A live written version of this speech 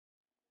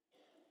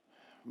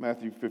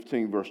Matthew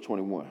 15, verse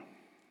 21.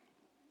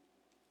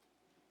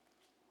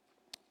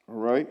 All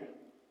right?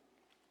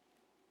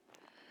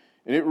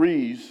 And it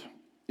reads,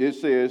 it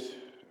says,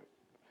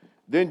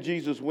 Then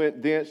Jesus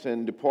went thence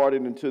and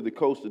departed into the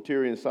coast of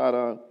Tyre and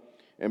Sidon,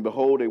 and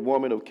behold, a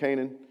woman of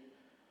Canaan,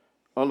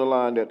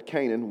 underlined at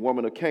Canaan,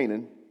 woman of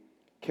Canaan,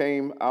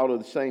 came out of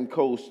the same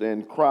coast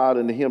and cried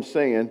unto him,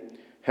 saying,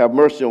 Have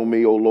mercy on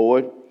me, O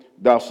Lord,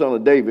 thou son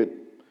of David.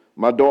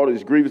 My daughter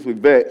is grievously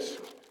vexed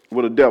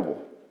with a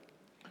devil.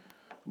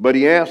 But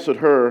he answered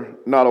her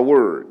not a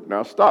word.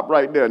 Now, stop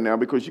right there now,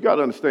 because you got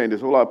to understand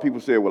this. A lot of people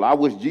say, well, I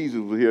wish Jesus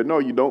was here. No,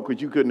 you don't,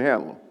 because you couldn't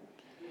handle him.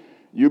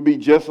 You'd be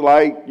just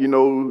like,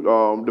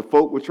 the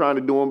folk were trying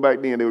to do him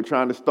back then. They were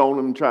trying to stone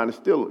him and trying to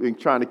steal him and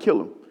trying to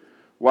kill him.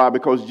 Why?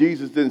 Because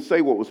Jesus didn't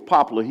say what was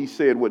popular. He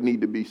said what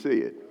needed to be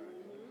said.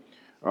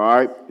 All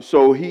right?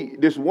 So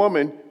this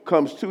woman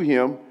comes to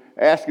him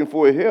asking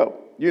for his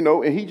help,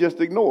 and he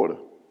just ignored her.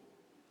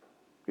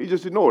 He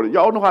just ignored her.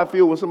 Y'all know how I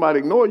feel when somebody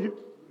ignores you.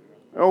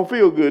 I don't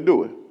feel good,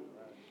 do it?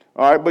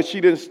 All right, but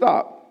she didn't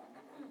stop.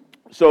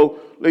 So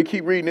they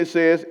keep reading. It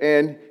says,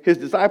 and his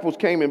disciples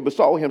came and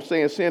besought him,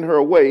 saying, Send her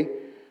away,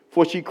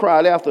 for she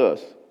cried after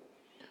us.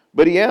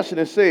 But he answered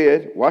and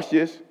said, watch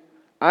this,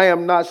 I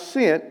am not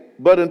sent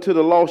but unto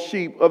the lost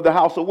sheep of the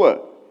house of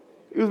what?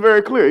 He was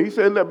very clear. He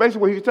said, basically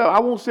what he was telling, I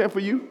won't send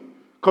for you.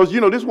 Because,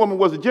 this woman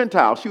was a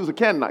Gentile. She was a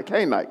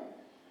Canaanite.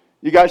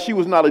 She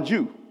was not a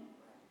Jew.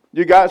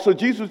 So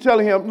Jesus was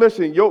telling him,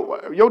 listen,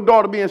 your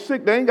daughter being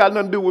sick, they ain't got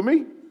nothing to do with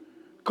me.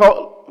 Come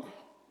on,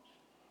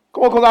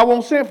 because I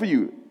won't send for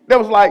you. That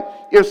was like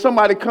if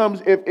somebody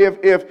comes,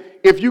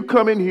 if you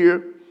come in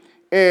here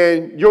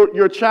and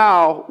your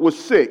child was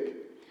sick,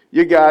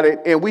 you got it,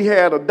 and we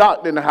had a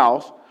doctor in the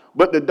house,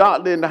 but the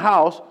doctor in the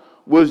house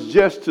was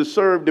just to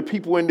serve the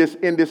people in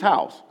this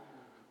house.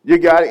 You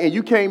got it, and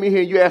you came in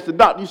here and you asked the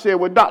doctor, you said,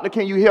 well, doctor,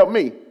 can you help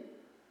me?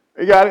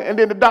 You got it, and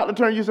then the doctor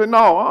turned to you and said,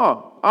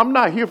 no, I'm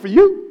not here for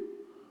you.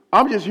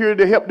 I'm just here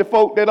to help the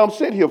folk that I'm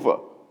sent here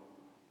for.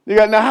 You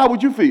got, now, how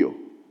would you feel?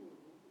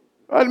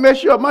 I'd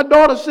mess you up. My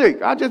daughter's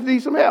sick. I just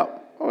need some help.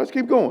 Oh, let's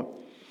keep going.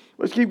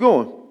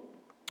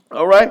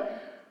 All right.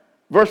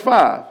 Verse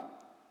 5.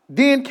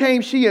 Then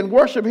came she and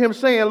worshiped him,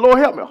 saying, Lord,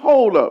 help me.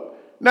 Hold up.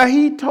 Now,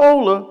 he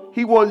told her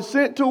he wasn't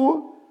sent to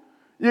her.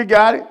 You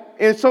got it.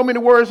 In so many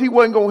words, he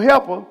wasn't going to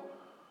help her.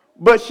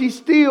 But she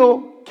still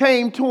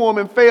came to him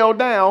and fell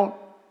down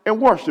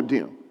and worshiped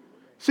him.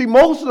 See,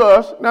 most of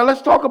us, now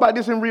let's talk about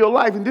this in real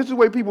life, and this is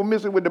where people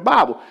miss it with the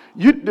Bible.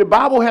 The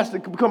Bible has to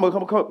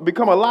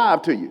become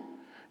alive to you.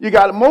 You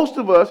got it. Most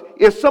of us,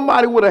 if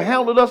somebody would have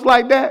handled us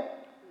like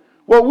that,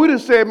 well, we'd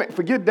have said, man,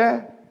 forget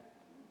that.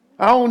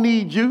 I don't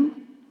need you.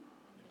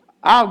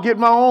 I'll get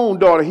my own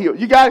daughter healed.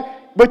 You got it?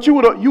 But you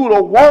would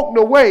have walked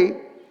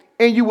away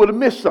and you would have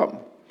missed something.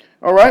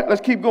 All right,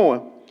 let's keep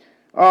going.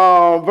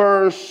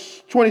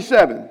 Verse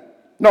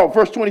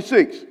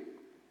 26.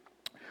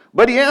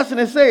 But he answered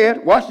and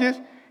said, watch this,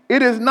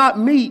 it is not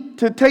meet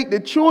to take the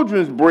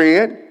children's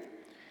bread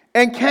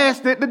and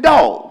cast it to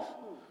dogs.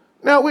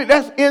 Now,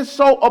 that's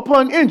insult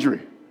upon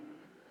injury.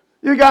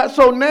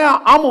 So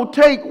now I'm going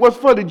to take what's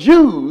for the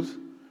Jews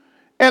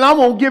and I'm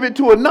going to give it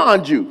to a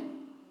non-Jew.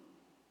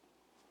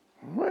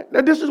 All right? Now,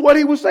 this is what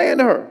he was saying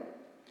to her.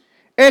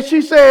 And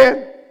she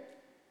said,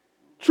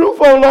 Truth,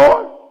 O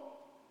Lord.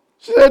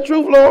 She said,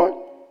 Truth, Lord.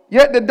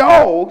 Yet the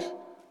dogs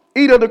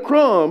eat of the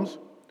crumbs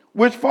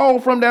which fall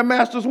from their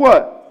master's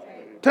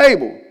what?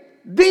 Table.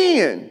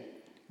 Then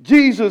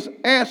Jesus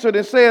answered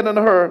and said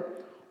unto her,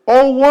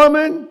 O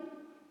woman,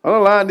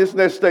 underline this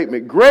next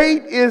statement,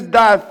 great is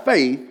thy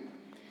faith,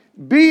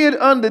 be it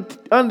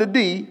unto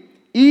thee,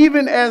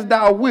 even as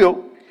thou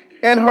wilt.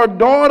 And her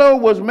daughter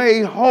was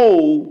made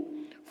whole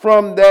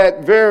from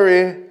that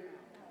very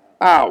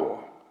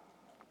hour.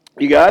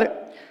 You got it?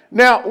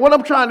 Now, what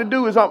I'm trying to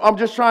do is I'm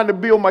just trying to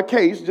build my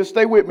case. Just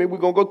stay with me. We're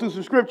going to go through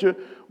some scripture.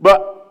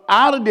 But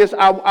out of this,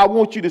 I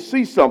want you to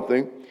see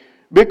something,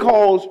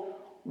 because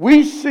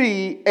we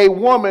see a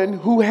woman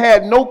who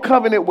had no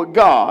covenant with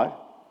God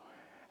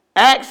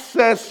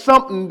access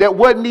something that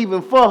wasn't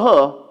even for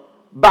her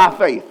by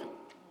faith.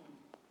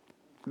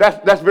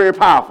 That's very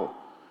powerful.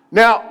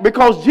 Now,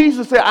 because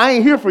Jesus said, I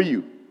ain't here for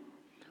you.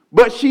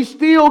 But she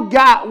still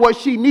got what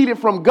she needed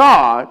from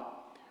God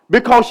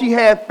because she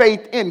had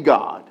faith in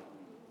God.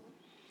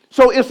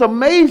 So it's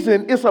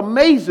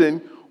amazing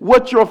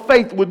what your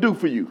faith will do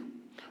for you.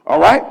 All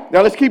right?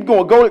 Now let's keep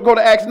going. Go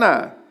to Acts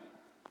 9.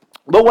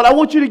 But what I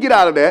want you to get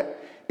out of that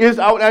is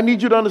I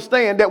need you to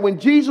understand that when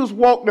Jesus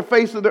walked the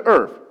face of the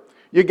earth,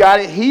 you got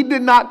it, he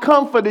did not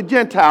come for the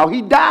Gentile.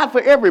 He died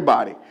for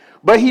everybody.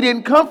 But he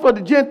didn't come for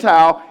the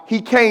Gentile.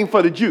 He came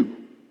for the Jew.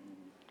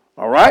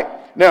 All right?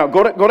 Now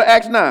go to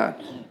Acts 9.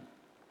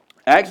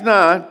 Acts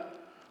 9,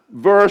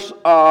 verse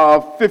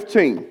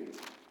 15.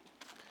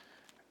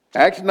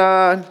 Acts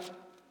 9,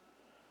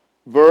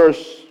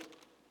 verse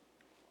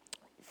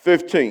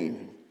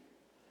 15.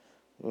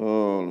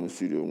 Let me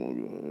see that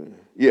one.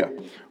 Yeah. I'm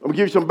going to give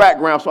you some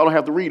background so I don't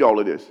have to read all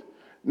of this.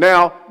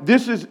 Now,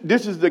 this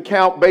is the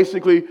account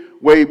basically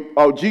where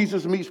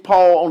Jesus meets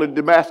Paul on the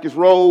Damascus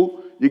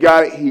Road. You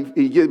got it.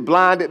 He gets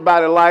blinded by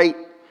the light.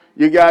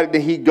 You got it.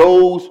 Then he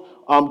goes.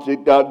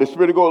 The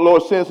Spirit of the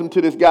Lord sends him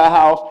to this guy's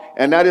house,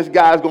 and now this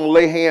guy's going to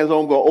lay hands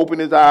on him, going to open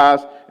his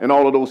eyes, and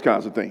all of those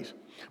kinds of things.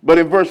 But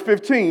in verse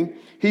 15,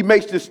 he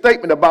makes this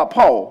statement about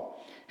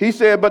Paul. He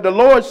said, "But the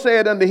Lord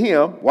said unto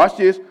him," watch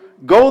this,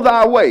 "Go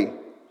thy way,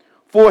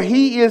 for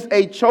he is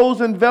a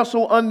chosen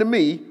vessel unto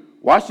me,"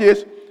 watch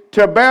this,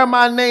 "to bear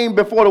my name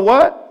before the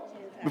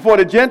what? Before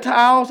the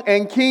Gentiles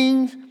and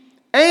kings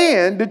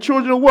and the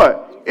children of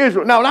what?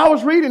 Israel." Now, when I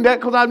was reading that,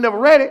 because I've never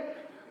read it,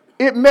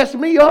 it messed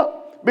me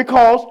up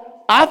because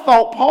I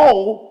thought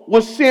Paul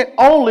was sent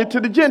only to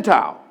the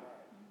Gentile.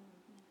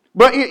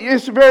 But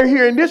it's very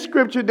here in this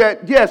scripture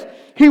that, yes,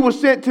 he was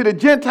sent to the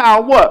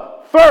Gentile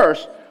what?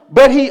 First.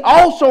 But he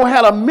also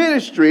had a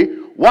ministry,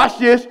 watch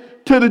this,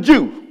 to the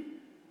Jew,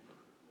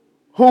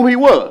 whom he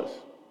was.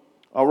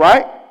 All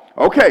right?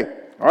 Okay.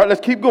 All right,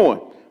 let's keep going.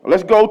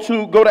 Let's go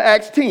to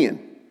Acts 10.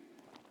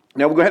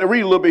 Now, we're going to have to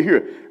read a little bit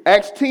here.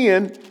 Acts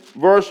 10,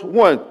 verse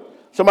 1.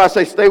 Somebody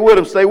say, stay with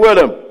him, stay with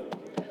him.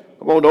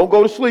 Come on, don't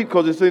go to sleep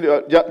because it's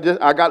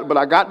I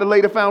got to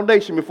lay the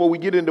foundation before we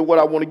get into what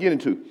I want to get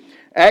into.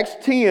 Acts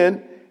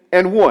 10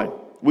 and 1.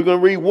 We're going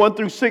to read 1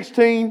 through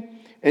 16,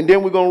 and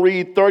then we're going to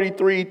read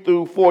 33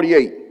 through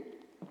 48.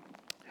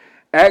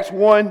 Acts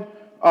 1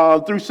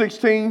 through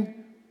 16,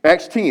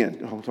 Acts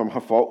 10. Oh, it's my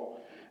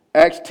fault.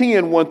 Acts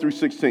 10, 1 through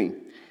 16.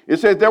 It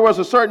says, "There was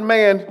a certain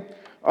man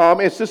in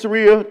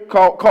Caesarea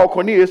called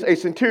Cornelius, a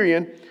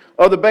centurion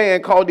of the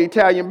band called the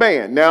Italian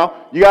Band." Now,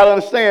 you got to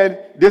understand,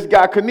 this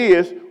guy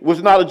Cornelius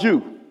was not a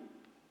Jew.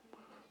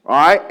 All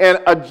right?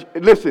 And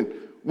listen,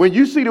 when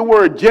you see the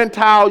word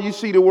Gentile, you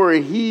see the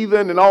word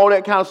heathen and all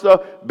that kind of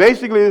stuff.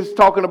 Basically, it's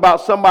talking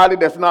about somebody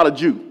that's not a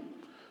Jew.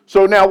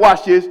 So now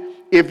watch this.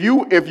 If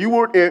you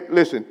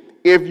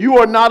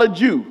are not a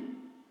Jew,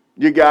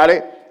 you got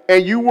it,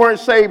 and you weren't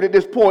saved at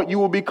this point, you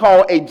will be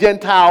called a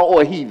Gentile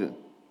or a heathen.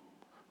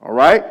 All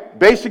right?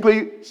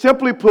 Basically,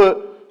 simply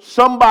put,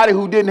 somebody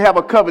who didn't have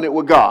a covenant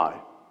with God.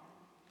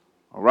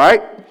 All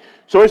right?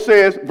 So it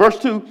says, verse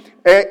 2,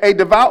 a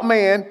devout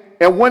man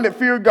and one that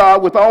feared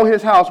God with all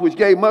his house, which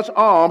gave much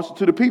alms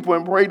to the people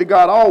and prayed to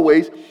God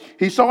always.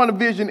 He saw in a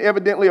vision,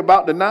 evidently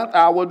about the 9th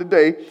hour of the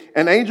day,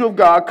 an angel of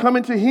God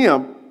coming to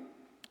him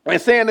and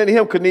saying unto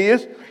him,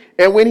 Cornelius.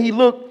 And when he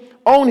looked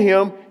on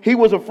him, he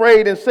was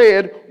afraid and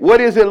said,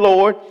 What is it,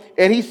 Lord?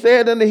 And he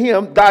said unto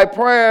him, Thy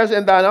prayers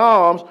and thine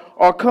alms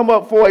are come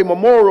up for a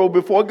memorial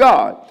before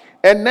God.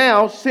 And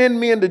now send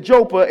men to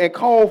Joppa and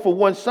call for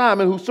one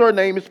Simon, whose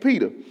surname is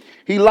Peter.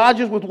 He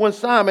lodges with one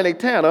Simon, a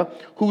tanner,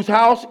 whose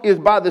house is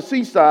by the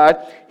seaside.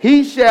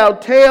 He shall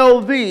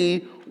tell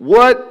thee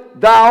what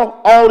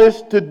thou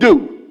oughtest to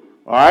do.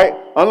 All right?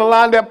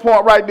 Underline that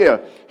part right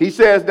there. He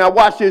says, now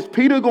watch this.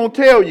 Peter's going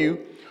to tell you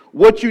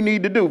what you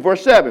need to do.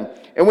 Verse 7.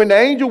 And when the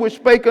angel which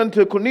spake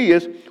unto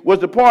Cornelius was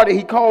departed,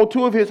 he called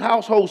 2 of his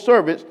household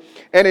servants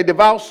and a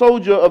devout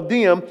soldier of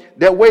them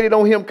that waited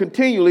on him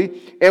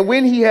continually. And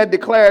when he had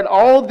declared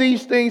all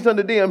these things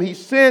unto them, he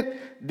sent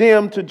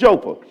them to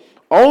Joppa.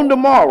 On the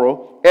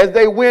morrow, as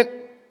they went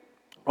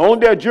on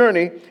their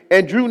journey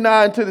and drew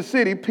nigh unto the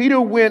city, Peter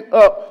went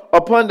up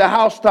upon the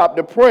housetop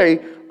to pray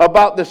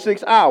about the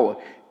 6th hour.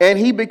 And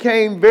he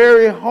became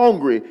very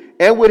hungry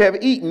and would have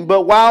eaten,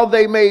 but while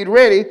they made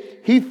ready,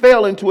 he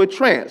fell into a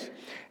trance,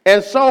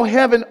 and saw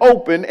heaven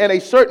open, and a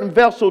certain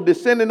vessel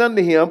descending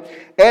unto him,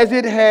 as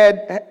it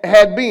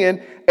had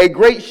been a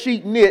great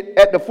sheet knit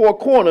at the 4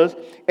 corners,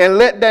 and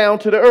let down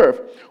to the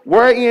earth,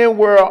 wherein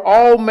were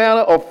all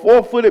manner of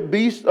 4-footed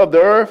beasts of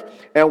the earth,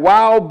 and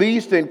wild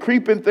beasts, and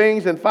creeping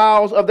things, and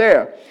fowls of the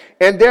air.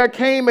 And there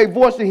came a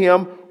voice to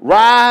him,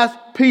 Rise,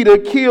 Peter,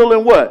 kill,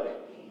 and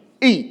what?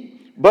 Eat.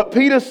 But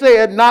Peter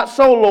said, Not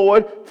so,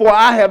 Lord, for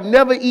I have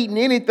never eaten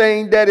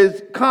anything that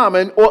is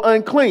common or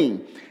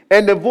unclean.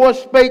 And the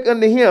voice spake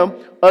unto him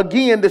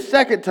again the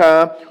second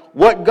time,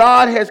 What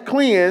God has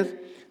cleansed,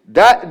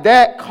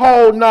 that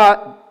call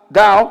not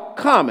thou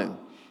common.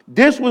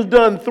 This was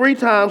done 3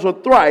 times or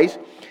thrice,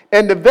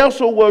 and the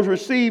vessel was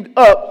received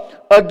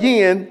up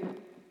again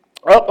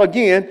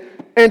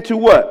into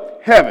what?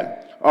 Heaven.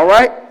 All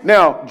right.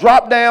 Now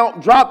drop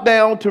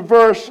down to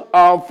verse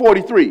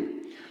 43.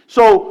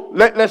 So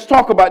let's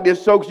talk about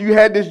this. So you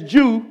had this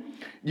Jew,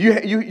 you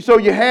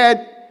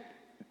had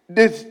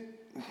this.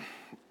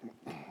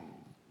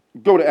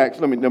 Go to Acts.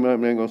 I'm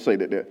going to say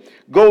that there.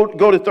 Go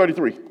to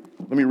 33.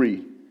 Let me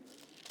read.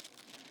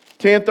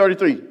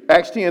 10:33.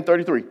 Acts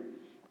 10:33.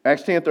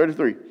 Acts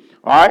 10:33.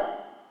 All right.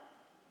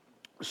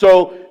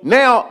 So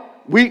now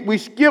we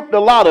skipped a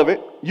lot of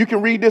it. You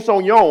can read this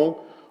on your own.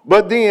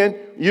 But then,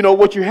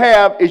 what you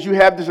have is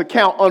this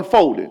account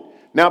unfolded.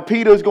 Now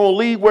Peter's going to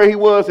leave where he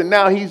was, and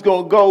now he's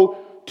going to go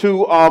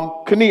to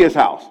Cornelius'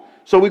 house.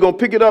 So we're going to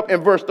pick it up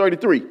in verse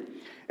 33.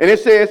 And it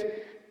says,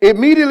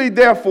 Immediately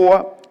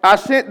therefore I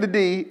sent to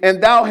thee,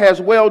 and thou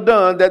hast well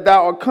done that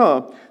thou art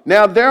come.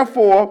 Now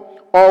therefore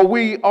are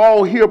we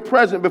all here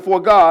present before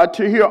God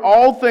to hear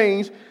all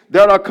things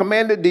that are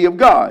commanded thee of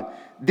God.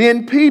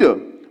 Then Peter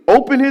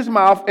opened his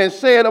mouth and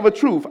said of a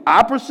truth,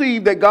 I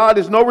perceive that God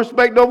is no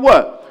respecter of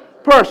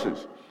what?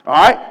 Persons. All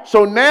right.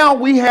 So now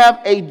we have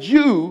a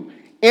Jew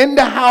in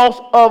the house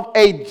of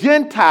a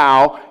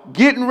Gentile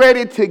getting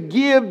ready to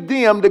give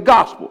them the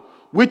gospel,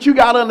 which you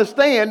got to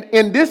understand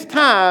in this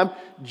time,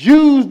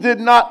 Jews did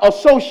not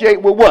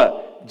associate with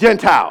what?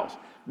 Gentiles.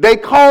 They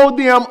called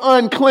them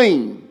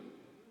unclean.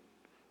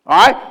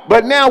 All right.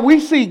 But now we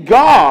see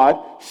God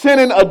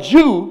sending a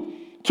Jew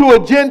to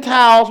a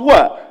Gentile's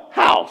what?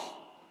 House.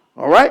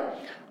 All right.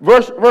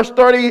 Verse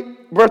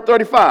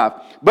 35.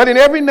 But in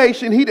every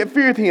nation he that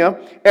feareth him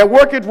and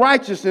worketh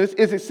righteousness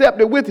is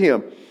accepted with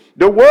him.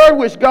 The word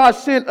which God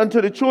sent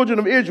unto the children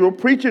of Israel,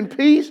 preaching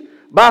peace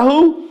by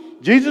who?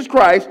 Jesus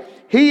Christ.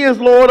 He is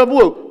Lord of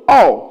what?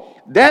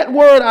 All. That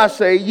word I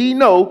say ye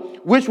know,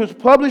 which was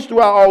published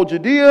throughout all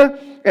Judea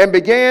and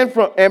began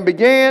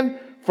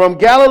from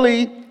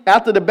Galilee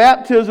after the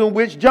baptism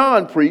which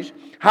John preached,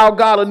 how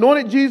God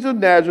anointed Jesus of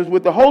Nazareth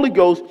with the Holy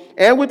Ghost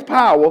and with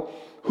power,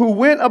 who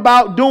went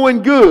about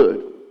doing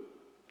good.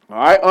 All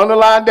right,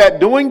 underline that,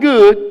 doing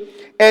good,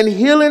 and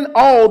healing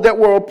all that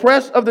were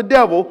oppressed of the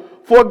devil,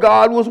 for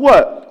God was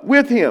what?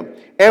 With him.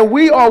 And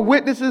we are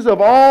witnesses of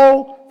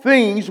all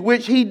things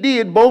which he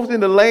did, both in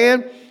the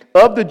land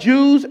of the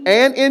Jews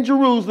and in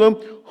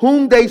Jerusalem,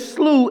 whom they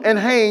slew and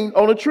hanged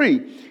on a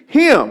tree.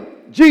 Him,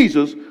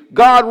 Jesus,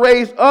 God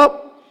raised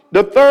up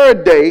the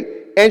third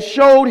day and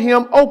showed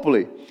him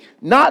openly,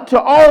 not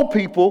to all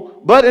people,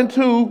 but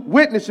unto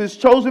witnesses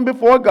chosen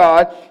before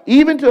God,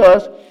 even to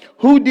us,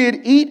 who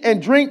did eat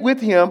and drink with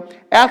him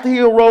after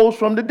he arose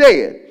from the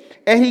dead.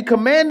 And he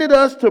commanded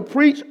us to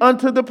preach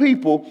unto the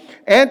people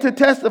and to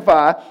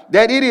testify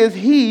that it is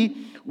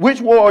he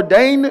which were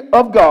ordained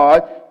of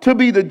God to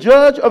be the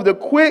judge of the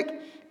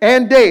quick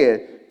and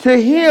dead. To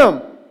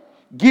him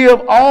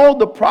give all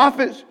the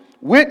prophets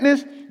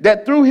witness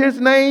that through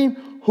his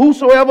name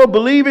whosoever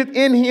believeth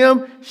in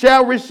him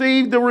shall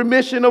receive the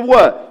remission of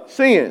what?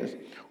 Sins.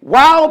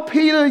 While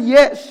Peter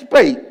yet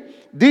spake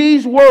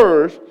these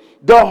words,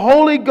 the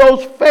Holy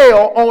Ghost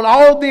fell on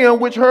all them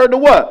which heard the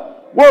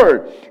what?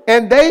 Word.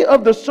 And they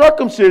of the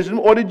circumcision,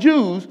 or the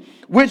Jews,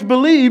 which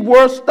believed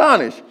were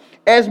astonished,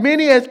 as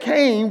many as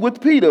came with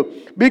Peter,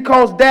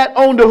 because that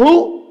on the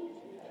who?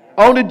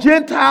 On the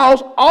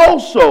Gentiles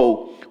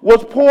also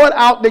was poured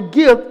out the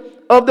gift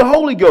of the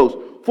Holy Ghost.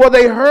 For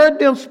they heard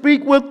them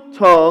speak with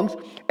tongues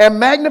and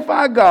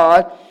magnify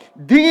God.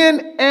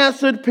 Then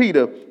answered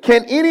Peter,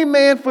 can any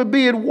man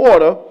forbid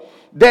water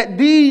that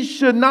these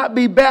should not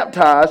be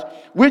baptized,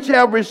 which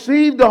have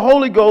received the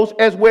Holy Ghost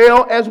as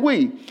well as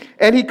we?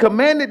 And he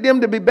commanded them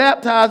to be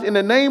baptized in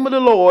the name of the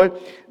Lord.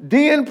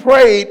 Then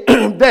prayed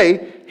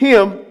they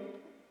him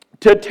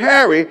to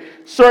tarry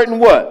certain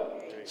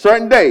what?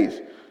 Certain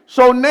days.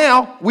 So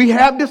now we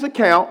have this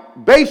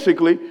account.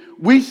 Basically,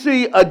 we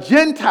see a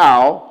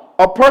Gentile,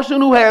 a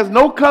person who has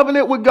no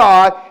covenant with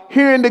God,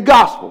 hearing the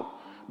gospel.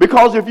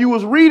 Because if you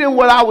was reading you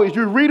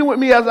were reading with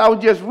me as I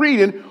was just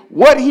reading,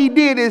 what he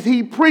did is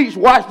he preached,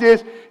 watch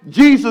this,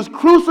 Jesus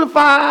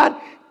crucified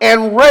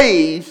and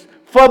raised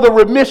for the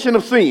remission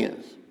of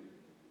sins.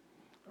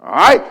 All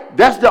right?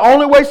 That's the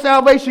only way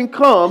salvation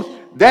comes.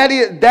 That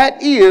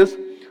is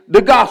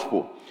the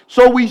gospel.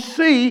 So we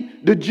see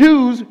the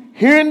Jews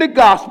hearing the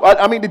gospel,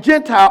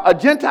 a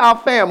Gentile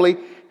family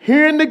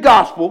hearing the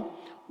gospel.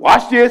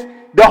 Watch this.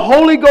 The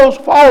Holy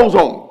Ghost falls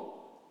on them.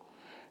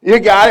 You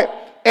got it?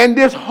 And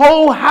this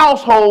whole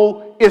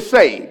household is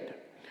saved.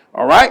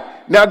 All right?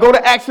 Now go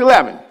to Acts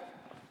 11.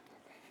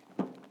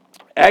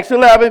 Acts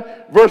 11,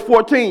 verse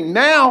 14.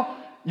 Now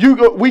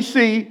we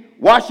see,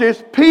 watch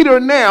this, Peter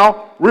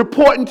now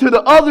reporting to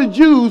the other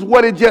Jews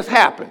what had just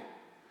happened.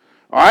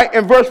 All right?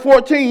 In verse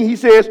 14, he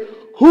says,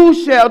 who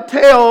shall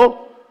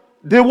tell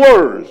the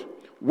words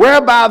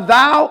whereby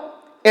thou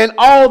and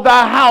all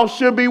thy house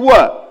should be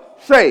what?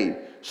 Saved.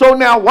 So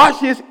now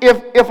watch this.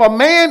 If a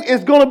man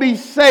is going to be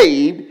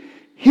saved,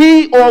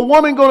 he or a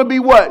woman going to be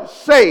what?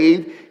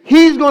 Saved.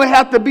 He's going to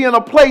have to be in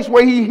a place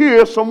where he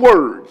hears some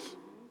words.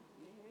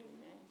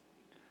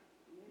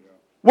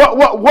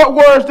 What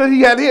words does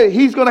he have to hear?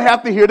 He's going to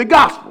have to hear the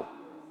gospel.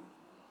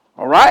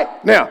 All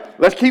right. Now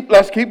let's keep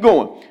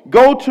going.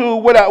 Go to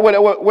what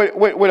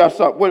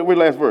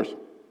last verse.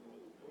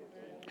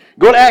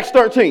 Go to Acts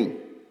 13.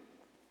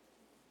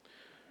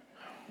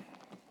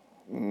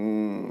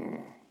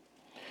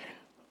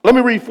 Let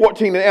me read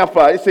 14 and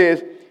Amplify. It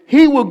says,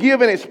 he will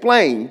give and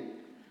explain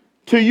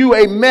to you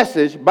a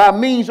message by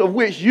means of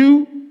which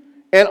you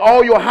and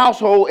all your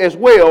household as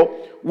well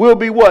will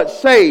be what?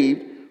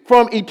 Saved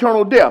from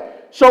eternal death.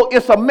 So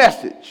it's a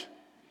message.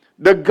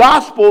 The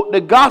gospel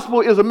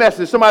is a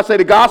message. Somebody say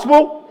the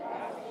gospel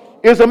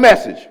is a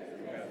message.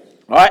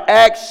 All right,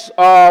 Acts,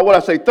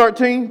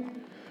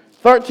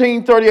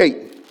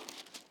 13:38.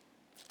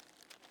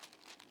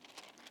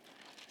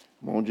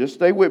 Come on, just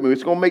stay with me.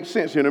 It's going to make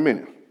sense here in a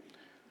minute.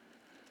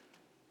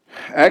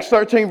 Acts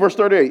 13, verse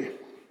 38.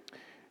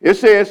 It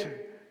says,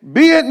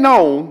 be it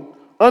known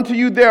unto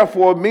you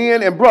therefore,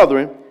 men and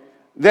brethren,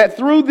 that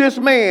through this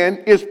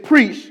man is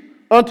preached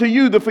unto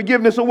you the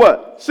forgiveness of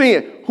what?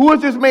 Sin. Who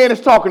is this man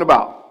that's talking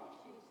about?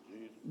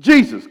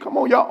 Jesus. Come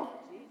on, y'all.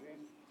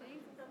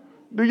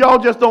 Do y'all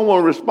just don't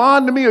want to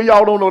respond to me, or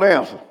y'all don't know the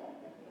answer?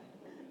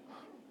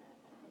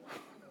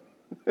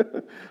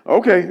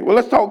 Okay, well,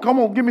 let's talk. Come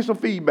on, give me some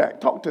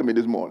feedback. Talk to me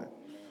this morning.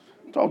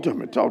 Talk to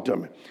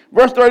me.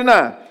 Verse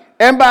 39.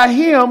 And by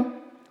him,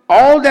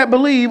 all that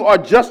believe are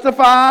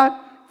justified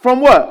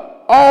from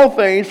what? All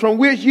things from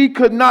which ye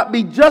could not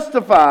be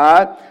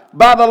justified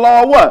by the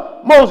law of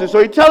what? Moses.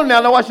 So he's telling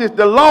them now watch this.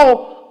 The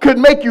law could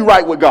make you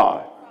right with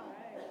God.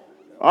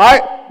 All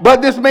right?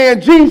 But this man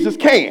Jesus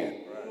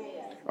can.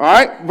 All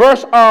right?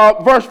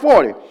 Verse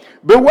 40.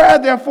 Beware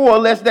therefore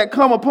lest that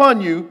come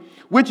upon you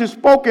which is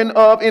spoken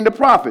of in the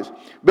prophets.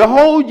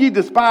 Behold, ye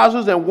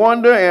despisers, and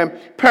wonder and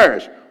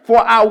perish. For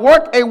I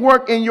work a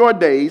work in your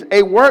days,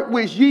 a work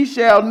which ye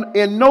shall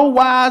in no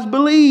wise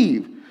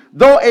believe,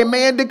 though a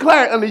man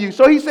declare it unto you.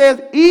 So he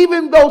says,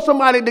 even though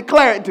somebody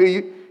declare it to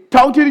you,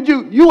 talk to the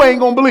Jew, you ain't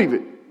going to believe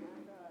it.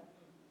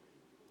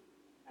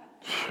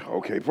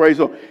 Okay, praise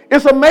the Lord.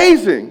 It's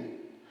amazing.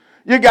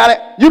 You got it.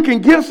 You can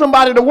give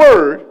somebody the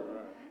word,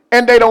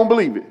 and they don't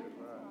believe it.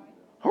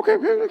 Okay,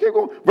 keep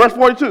going. Verse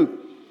 42.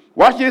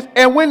 Watch this.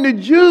 And when the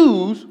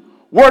Jews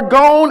were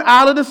gone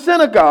out of the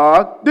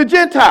synagogue, the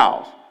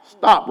Gentiles.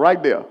 Stop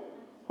right there.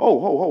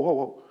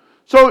 Ho.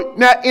 So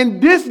now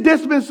in this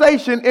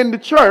dispensation in the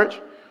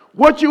church,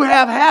 what you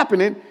have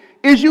happening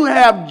is you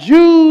have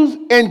Jews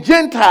and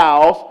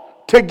Gentiles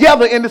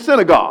together in the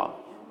synagogue.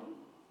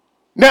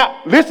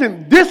 Now,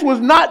 listen, this was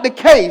not the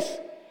case,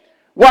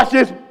 watch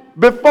this,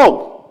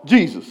 before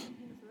Jesus.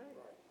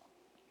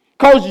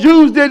 Because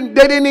Jews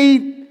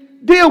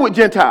didn't deal with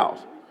Gentiles.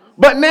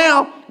 But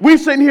now we're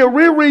sitting here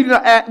reading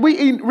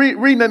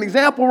an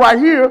example right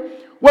here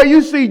where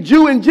you see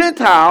Jew and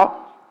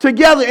Gentile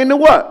together in the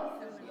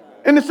what?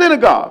 In the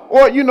synagogue.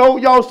 Or,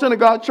 y'all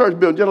synagogue church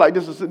building, just like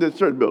this is this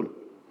church building.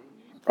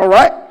 All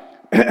right?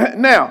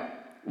 Now,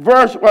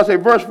 verse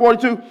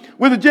 42,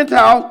 with the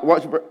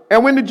Gentiles,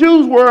 and when the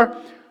Jews were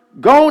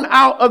gone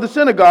out of the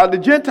synagogue, the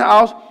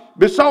Gentiles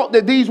besought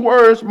that these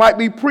words might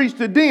be preached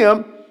to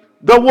them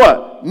the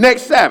what?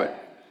 Next Sabbath.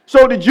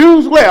 So the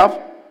Jews left,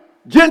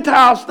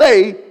 Gentiles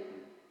stayed.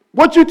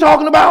 What you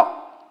talking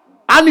about?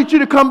 I need you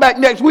to come back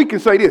next week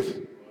and say this.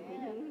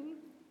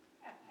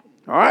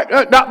 All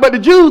right? But the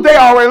Jews, they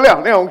already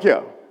left. They don't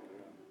care.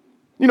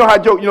 You know how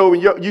joke,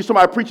 when you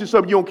somebody preaching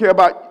something you don't care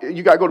about,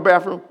 you got to go to the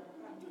bathroom?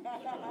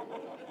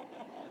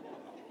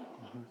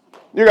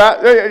 You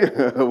got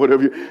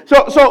whatever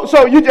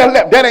so you just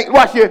left. That ain't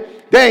watch here.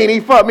 That ain't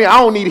even for me. I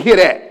don't need to hear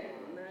that.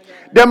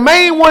 The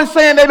main one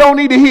saying they don't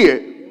need to hear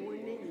it.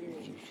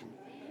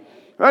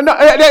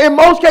 In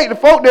most cases, the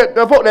folk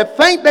that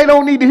think they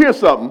don't need to hear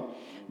something,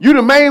 you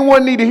the main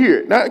one need to hear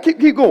it. Now keep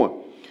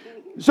going.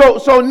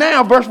 So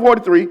now verse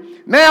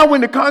 43. Now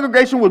when the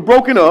congregation was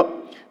broken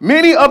up,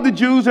 many of the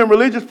Jews and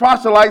religious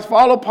proselytes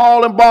followed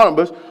Paul and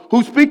Barnabas,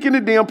 who speaking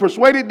to them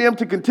persuaded them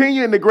to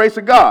continue in the grace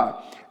of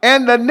God.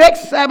 And the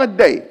next Sabbath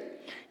day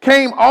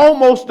came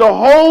almost the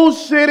whole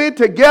city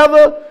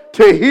together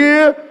to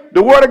hear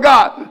the word of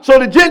God. So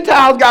the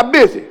Gentiles got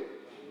busy.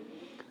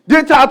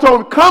 Gentiles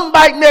told them, come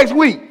back next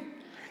week.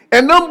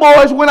 And them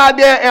boys went out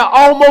there and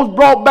almost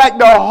brought back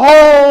the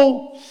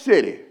whole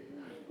city.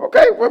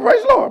 Okay, well,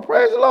 praise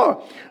the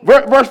Lord.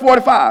 Verse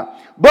 45.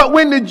 But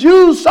when the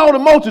Jews saw the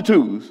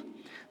multitudes,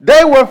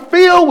 they were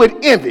filled with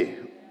envy.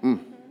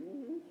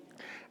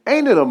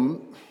 Ain't it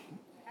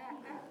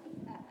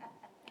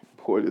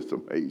boy, it's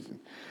amazing.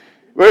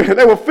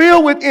 They were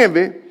filled with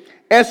envy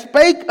and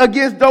spake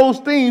against those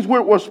things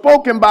which were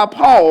spoken by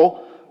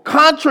Paul,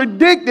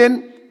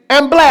 contradicting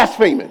and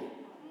blaspheming.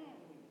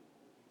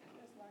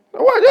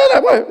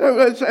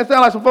 It sounds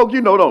like some folks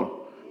don't it?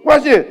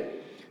 Watch this.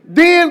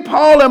 Then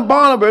Paul and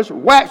Barnabas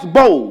waxed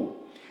bold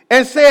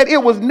and said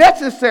it was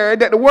necessary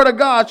that the word of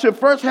God should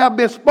first have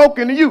been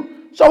spoken to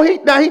you. So he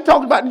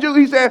talked about the Jews.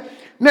 He said,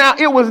 now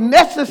it was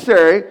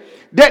necessary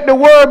that the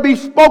word be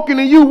spoken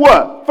to you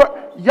what?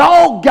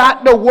 Y'all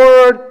got the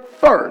word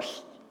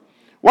first.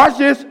 Watch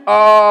this.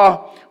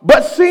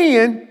 But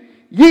seeing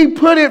ye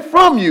put it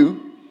from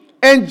you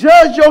and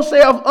judge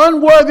yourself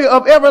unworthy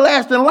of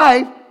everlasting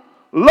life,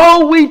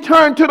 lo, we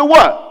turn to the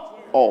what?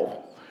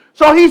 Oh.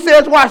 So he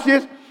says, watch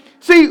this.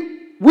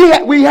 See,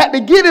 we had to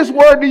get this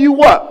word to you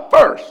what?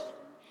 First.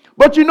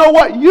 But you know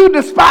what? You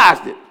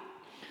despised it.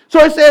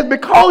 So it says,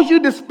 because you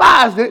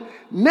despised it,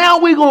 now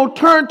we're going to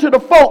turn to the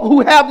folk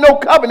who have no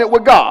covenant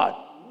with God.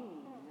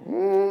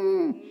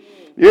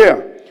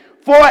 Yeah.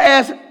 For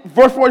as,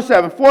 verse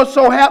 47, for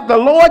so hath the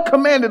Lord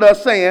commanded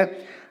us, saying,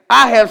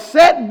 I have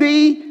set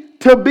thee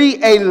to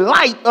be a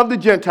light of the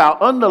Gentile.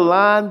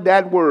 Underline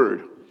that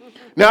word.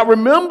 Now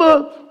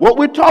remember, what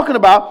we're talking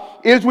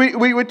about is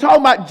we were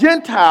talking about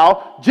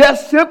Gentile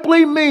just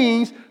simply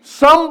means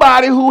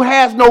somebody who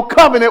has no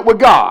covenant with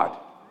God.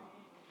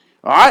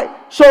 All right?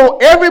 So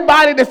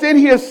everybody that's in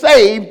here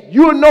saved,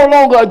 you're no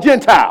longer a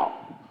Gentile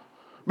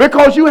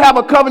because you have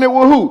a covenant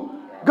with who?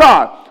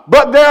 God.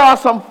 But there are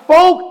some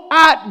folk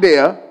out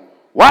there,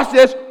 watch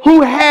this,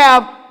 who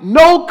have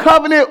no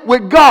covenant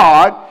with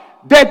God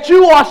that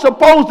you are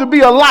supposed to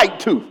be a light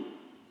to.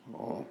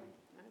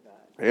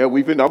 Yeah, I'm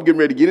getting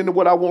ready to get into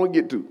what I want to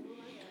get to.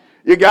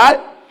 You got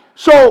it?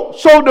 So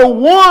the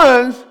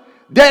ones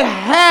that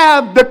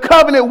have the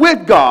covenant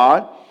with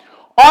God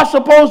are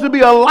supposed to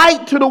be a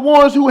light to the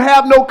ones who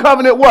have no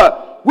covenant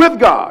what? With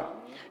God.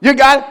 You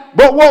got it?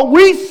 But what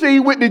we see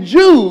with the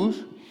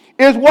Jews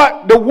is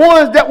what the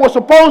ones that were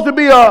supposed to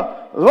be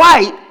a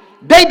light,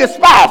 they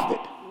despised it.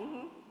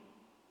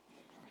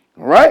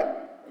 All right?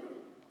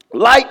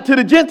 Light to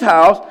the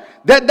Gentiles,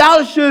 that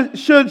thou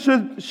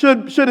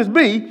shouldest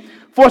be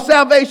for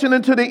salvation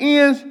unto the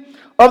ends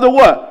of the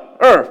what?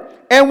 Earth.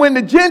 And when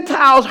the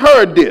Gentiles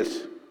heard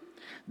this,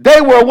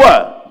 they were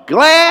what?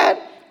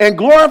 Glad and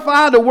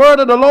glorified the word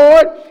of the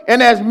Lord,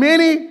 and as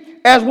many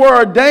as were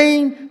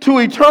ordained to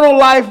eternal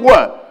life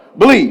what?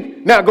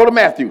 Believe. Now go to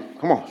Matthew.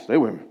 Come on, stay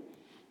with me.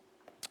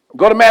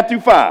 Go to Matthew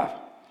 5.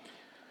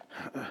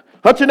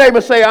 Hunt your neighbor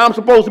and say, I'm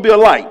supposed to be a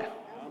light.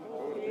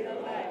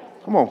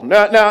 Come on.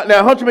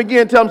 Now hunt him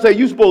again and tell him, say,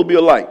 you're supposed to be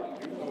a light.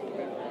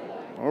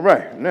 All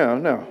right.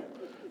 Now.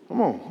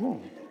 Come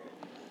on.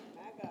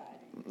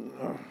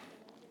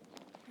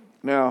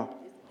 Now,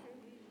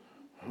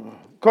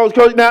 coach,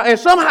 now, and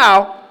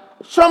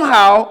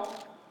somehow,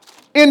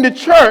 in the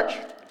church,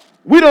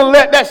 we don't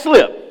let that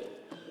slip.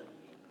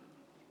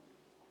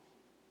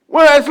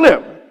 Where that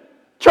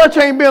slip? Church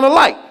ain't been a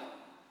light.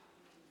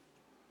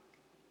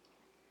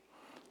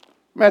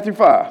 Matthew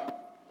 5.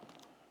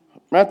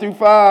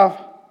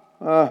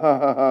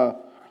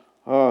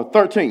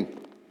 13.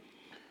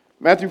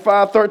 Matthew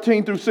 5,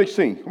 13 through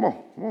 16. Come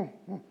on.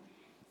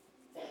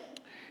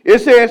 It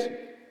says,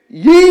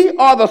 ye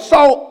are the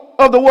salt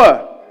of the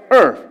what?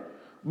 Earth.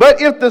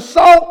 But if the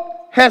salt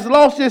has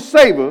lost its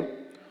savor,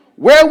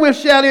 wherewith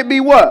shall it be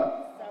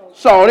what?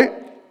 Salted.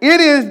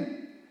 It is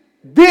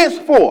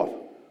thenceforth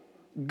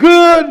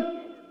good.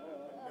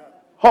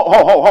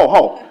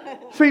 Ho.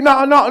 See,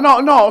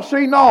 no.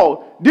 See,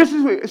 no.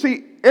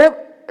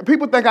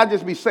 People think I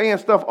just be saying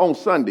stuff on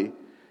Sunday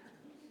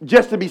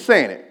just to be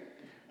saying it.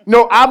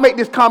 No, I make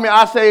this comment.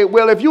 I say,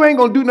 well, if you ain't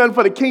going to do nothing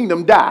for the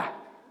kingdom, die.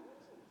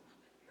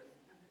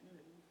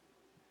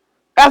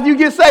 After you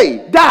get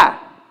saved, die.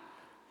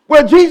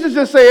 Well, Jesus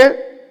just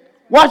said,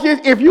 watch this,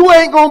 if you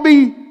ain't going to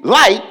be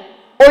light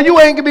or you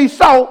ain't going to be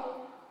salt,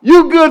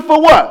 you good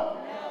for what?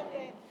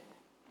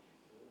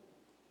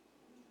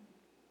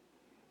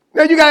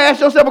 Now you got to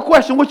ask yourself a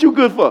question, what you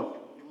good for?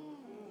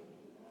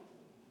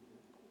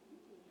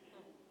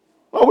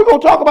 Oh, we're going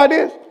to talk about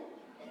this.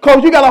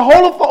 Because you got a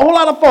whole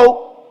lot of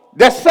folk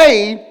that's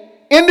saved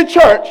in the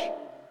church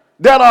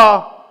that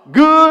are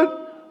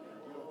good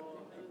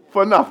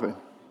for nothing.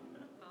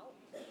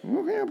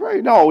 Okay,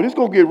 pray. No, this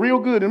going to get real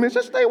good in a minute.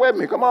 Just stay with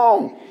me. Come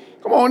on.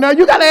 Now,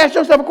 you got to ask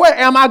yourself a question.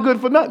 Am I good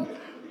for nothing?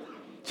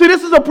 See,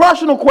 this is a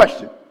personal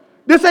question.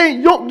 This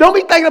ain't, don't be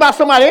thinking about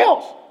somebody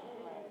else.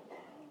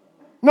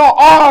 No,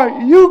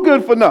 are you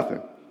good for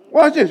nothing?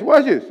 Watch this. I'm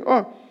going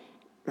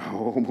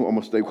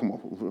to stay. Come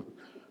on.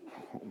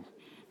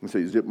 Let me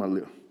say, zip my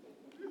lip.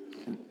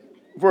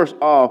 Verse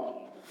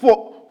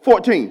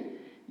 14.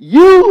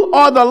 You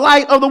are the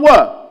light of the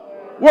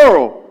what?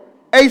 World.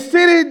 A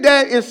city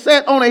that is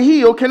set on a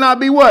hill cannot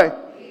be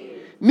what?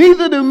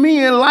 Neither do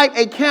men light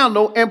a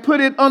candle and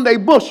put it under a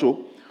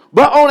bushel,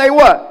 but on a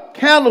what?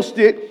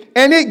 Candlestick,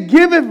 and it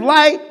giveth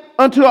light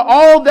unto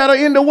all that are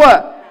in the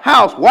what?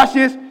 House. Watch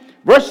this.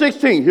 Verse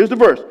 16. Here's the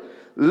verse.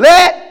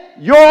 Let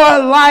your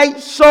light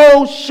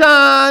so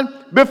shine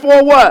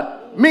before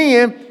what?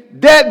 Men,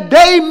 that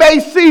they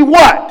may see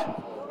what?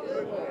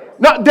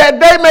 Now, that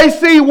they may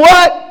see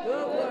what?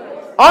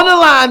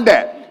 Underline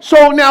that.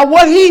 So now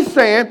what he's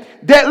saying,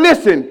 that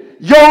listen,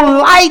 your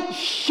light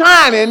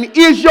shining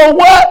is your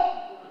what?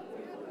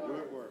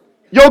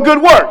 Your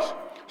good works.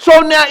 So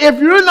now if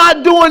you're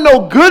not doing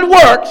no good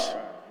works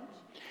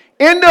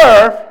in the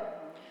earth,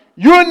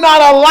 you're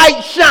not a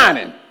light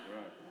shining.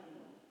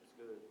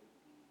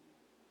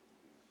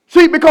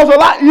 See, because a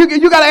lot,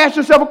 you got to ask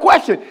yourself a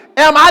question.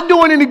 Am I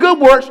doing any good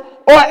works,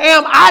 or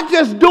am I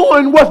just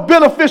doing what's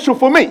beneficial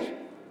for me?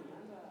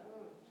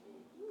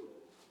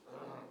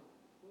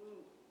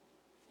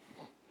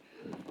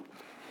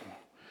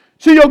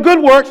 See your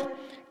good works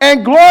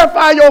and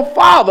glorify your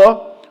Father,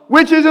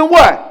 which is in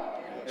what?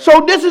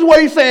 So this is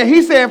what he's saying.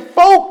 He's saying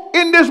folk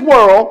in this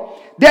world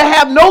that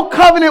have no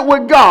covenant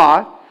with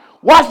God,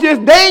 watch this,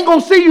 they ain't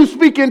going to see you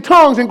speak in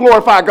tongues and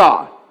glorify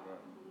God.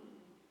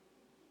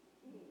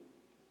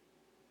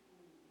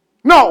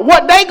 No,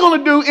 what they going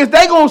to do is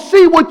they going to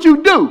see what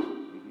you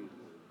do.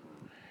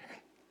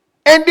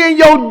 And then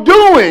your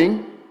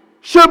doing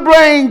should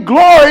bring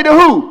glory to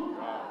who?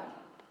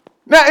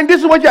 Now, and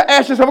this is what you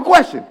ask yourself a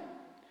question.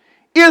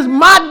 Is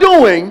my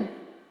doing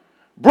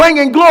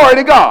bringing glory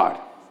to God?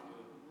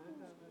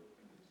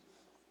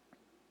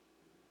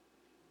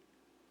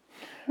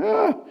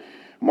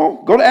 Come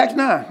on, go to Acts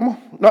 9. Come on,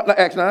 not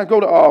Acts 9. Go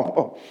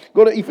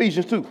to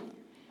Ephesians 2.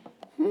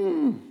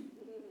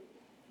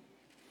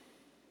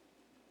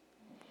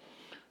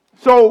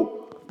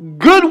 So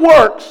good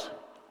works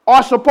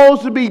are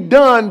supposed to be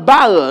done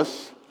by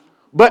us,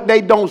 but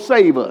they don't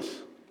save us.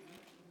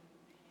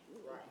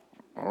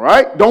 All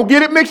right? Don't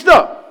get it mixed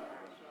up.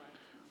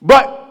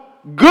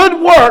 But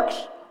good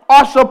works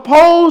are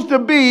supposed to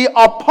be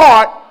a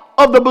part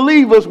of the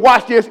believer's,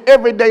 watch this,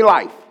 everyday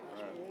life.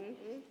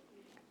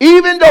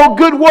 Even though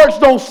good works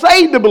don't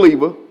save the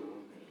believer,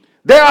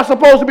 they are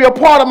supposed to be a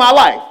part of my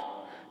life.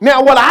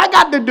 Now, what I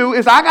got to do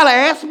is I got to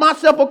ask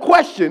myself a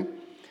question.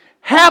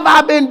 Have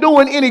I been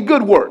doing any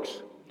good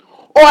works?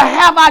 Or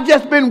have I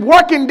just been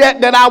working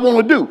that I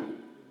want to do?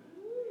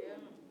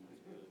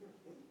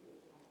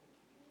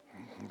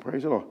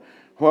 Praise the Lord.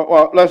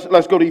 Well,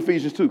 let's go to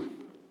Ephesians 2.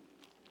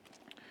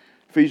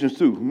 Ephesians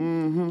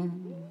 2.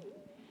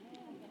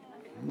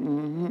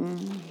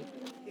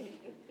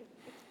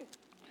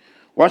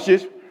 Watch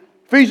this.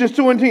 Ephesians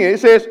 2 and 10. It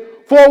says,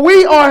 for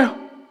we are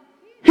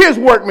his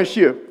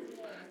workmanship,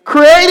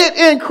 created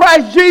in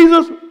Christ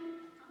Jesus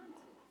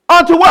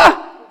unto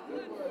what?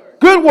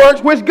 Good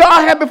works, which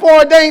God had before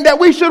ordained that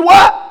we should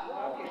what?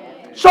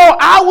 So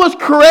I was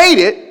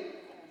created,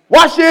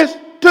 watch this,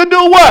 to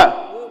do what?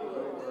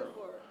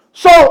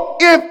 So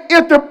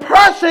if the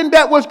person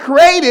that was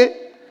created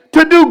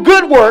to do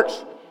good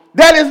works,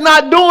 that is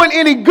not doing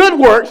any good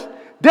works,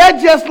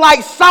 they're just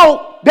like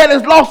salt that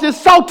has lost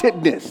its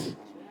saltedness.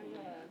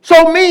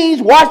 So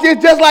means, watch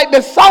this, just like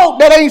the salt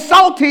that ain't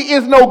salty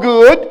is no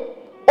good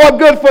or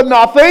good for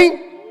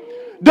nothing,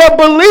 the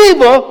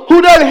believer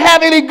who doesn't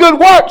have any good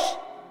works.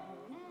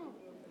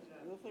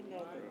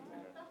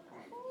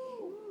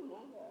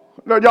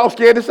 No, y'all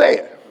scared to say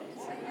it.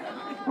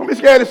 Don't be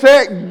scared to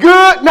say it.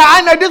 Good. Now,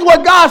 I know this is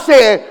what God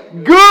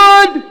said.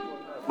 Good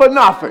for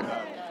nothing.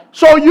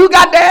 So you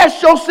got to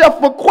ask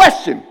yourself a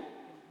question.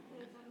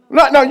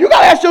 No, you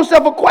got to ask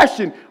yourself a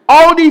question.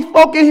 All these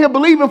folk in here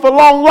believing for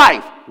long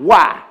life.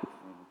 Why?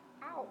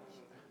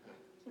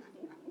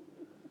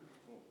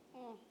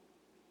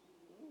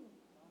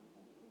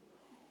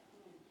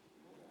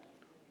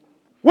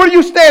 What are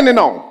you standing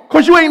on?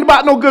 Because you ain't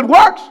about no good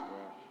works.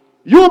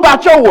 You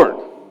about your work.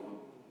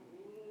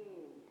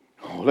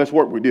 Oh, let's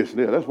work with this.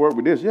 Yeah, let's work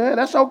with this. Yeah,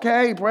 that's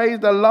okay. Praise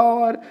the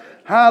Lord.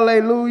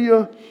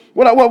 Hallelujah.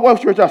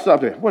 What church I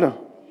stopped at? What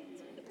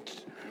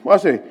I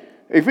say?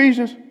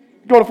 Ephesians?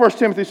 Go to 1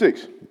 Timothy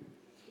 6.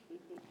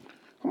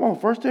 Come on,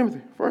 1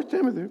 Timothy. 1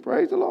 Timothy.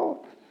 Praise the Lord.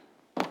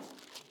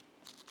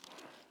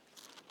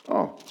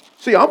 Oh,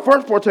 see, I'm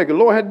first partaker. The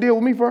Lord had to deal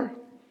with me first.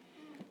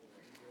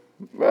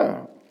 Yeah.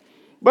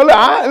 But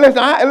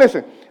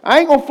listen, I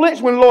ain't going to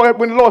flinch when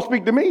the Lord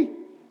speak to me.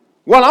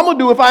 What I'm going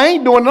to do if I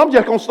ain't doing it, I'm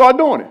just going to start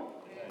doing it.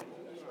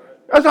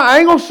 That's why I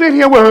ain't going to sit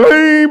here where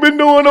I ain't been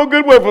doing no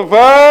good work for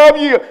 5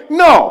 years.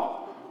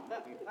 No,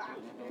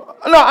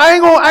 I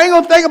ain't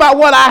gonna think about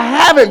what I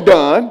haven't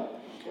done.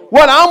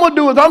 What I'm going to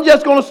do is I'm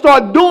just going to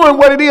start doing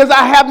what it is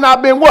I have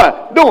not been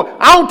what? Doing.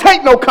 I don't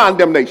take no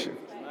condemnation.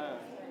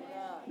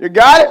 You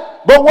got it?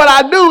 But what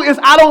I do is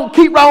I don't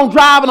keep on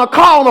driving a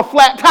car on a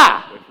flat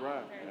tire. That's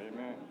right.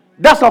 Amen.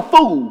 That's a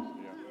fool.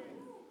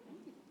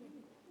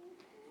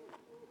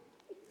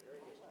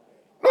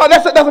 No,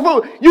 that's a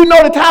fool. You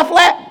know the tire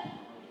flat?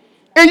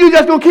 And you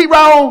just going to keep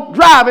right on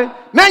driving.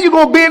 Now you're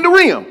going to bend the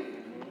rim.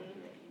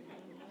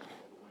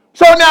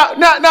 So now,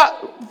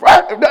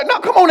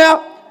 come on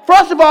now.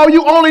 First of all,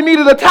 you only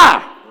needed a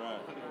tire.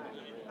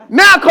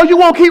 Now, because you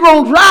won't keep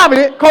on driving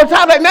it, because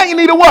now you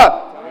need a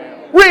what?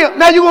 Rim.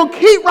 Now you're going to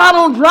keep right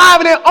on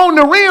driving it on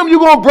the rim, you're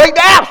going to break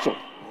the axle.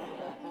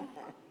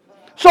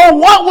 So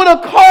what would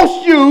have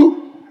cost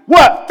you,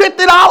 what,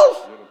 $50?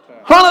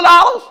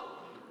 $100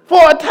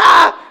 for a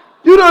tire?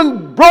 You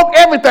done broke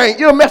everything.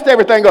 You done messed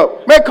everything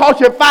up. May cost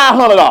you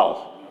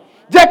 $500.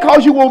 Just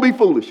because you won't be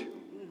foolish.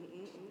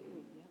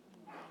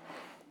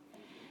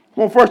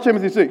 Come on, 1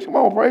 Timothy 6. Come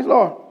on, praise the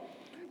Lord.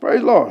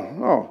 Praise the Lord.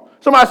 Oh.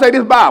 Somebody say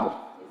this Bible.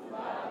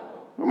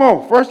 Come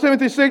on, 1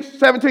 Timothy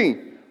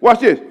 6:17. Watch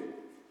this.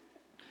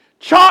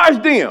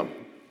 Charge them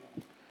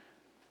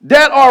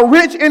that are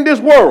rich in this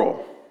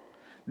world,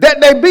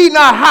 that they be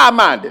not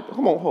high-minded.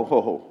 Come on,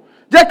 ho.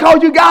 Just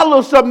because you got a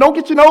little something, don't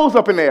get your nose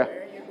up in there.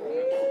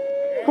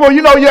 Come on,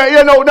 you got a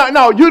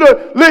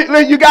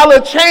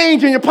little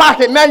change in your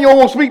pocket, now you don't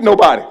want to speak to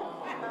nobody.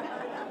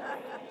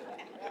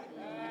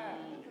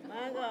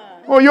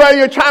 Well,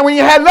 you're trying, when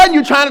you had nothing,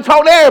 you're trying to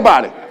talk to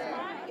everybody.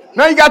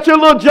 Now you got your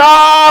little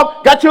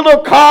job, got your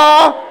little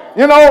car.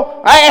 You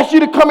know, I asked you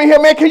to come in here,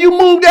 man. Can you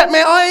move that,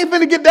 man? I ain't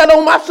finna get that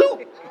on my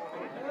suit.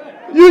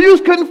 You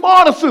just couldn't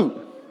afford a suit.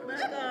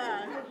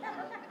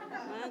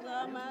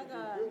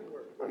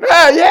 My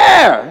God.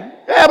 Yeah,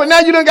 but now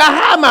you done got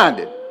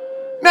high-minded.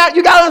 Now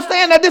you got to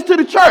understand that this to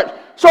the church.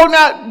 So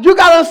now you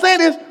got to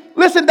understand this.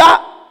 Listen,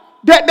 Doc,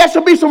 that there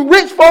should be some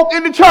rich folk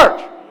in the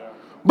church.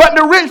 But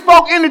the rich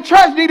folk in the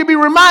church need to be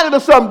reminded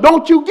of something.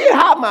 Don't you get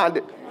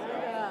high-minded.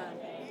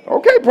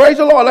 Okay, praise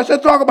the Lord. Let's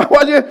just talk about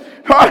what you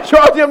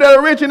charge them that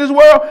are rich in this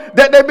world,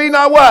 that they be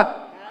not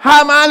what?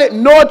 High-minded,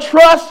 nor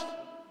trust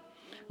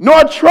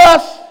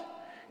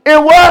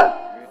in what?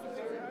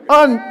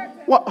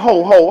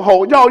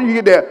 Hold. Y'all, you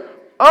get there.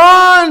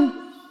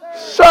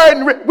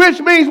 Uncertain, which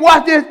means,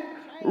 watch this,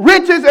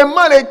 riches and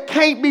money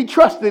can't be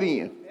trusted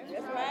in.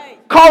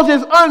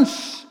 Causes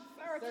uncertain.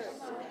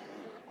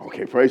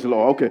 Okay, praise the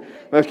Lord. Okay,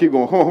 let's keep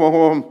going. Come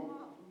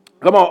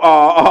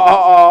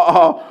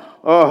on.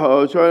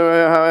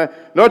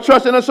 No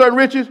trust in uncertain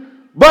riches.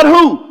 But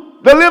who?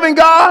 The living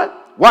God.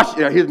 Watch.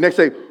 Here's the next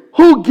thing.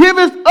 Who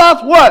giveth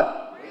us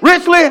what?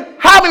 Richly.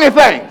 How many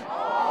things?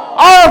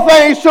 All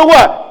things to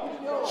what?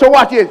 So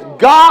watch this.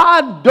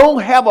 God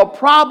don't have a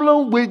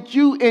problem with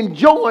you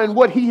enjoying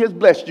what he has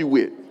blessed you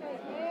with.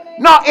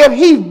 Now, if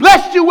he's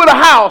blessed you with a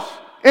house,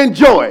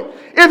 enjoy it.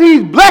 If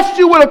he's blessed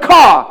you with a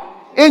car,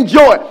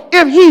 enjoy it.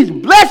 If he's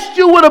blessed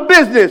you with a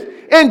business,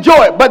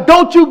 enjoy it. But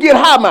don't you get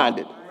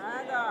high-minded.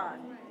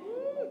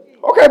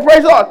 Okay,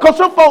 praise God. Because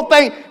some folk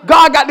think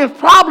God got this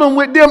problem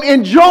with them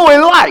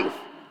enjoying life.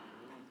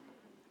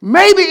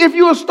 Maybe if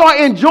you will start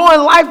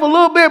enjoying life a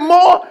little bit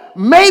more,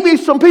 maybe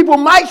some people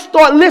might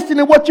start listening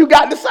to what you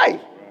got to say.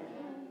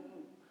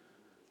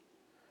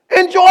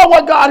 Enjoy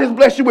what God has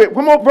blessed you with.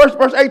 Come on,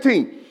 verse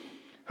 18.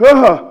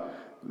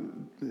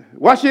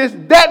 Watch this.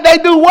 That they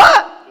do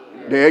what?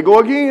 There you go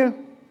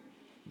again.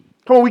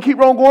 Come on, we keep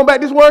on going back.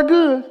 This word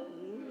good.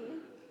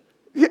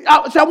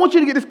 So I want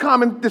you to get this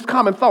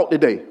common thought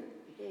today.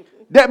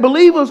 That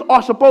believers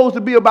are supposed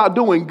to be about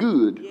doing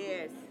good.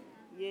 Yes.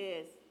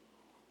 Yes.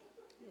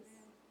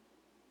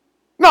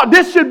 No,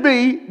 this should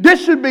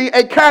be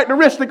a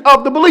characteristic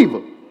of the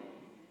believer.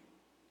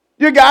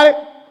 You got it?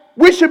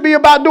 We should be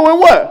about doing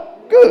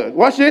what? Good.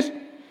 Watch this.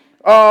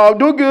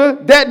 Do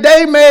good. That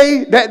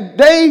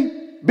they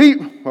be,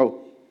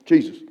 oh,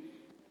 Jesus.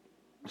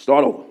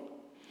 Start over.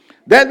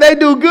 That they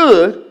do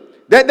good.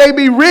 That they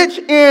be rich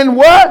in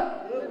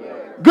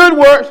what? Good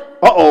works.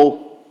 Uh-oh.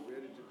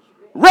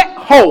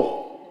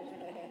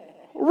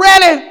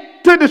 Ready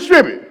to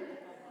distribute.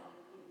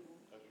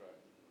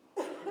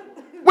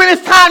 When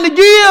it's time to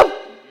give,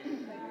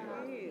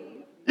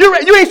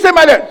 you ain't sitting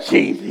by there.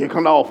 Jeez, here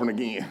come the offering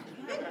again.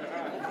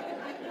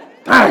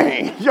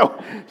 Dang, yo,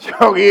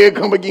 here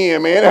come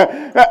again,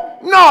 man.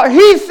 No,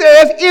 he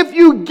says if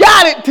you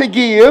got it to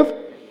give,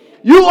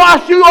 you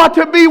ought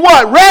to be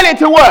what? Ready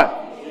to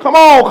what? Come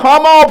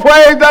on,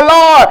 praise the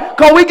Lord.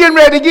 Because we getting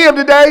ready to give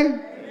today.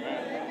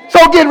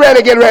 So get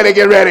ready.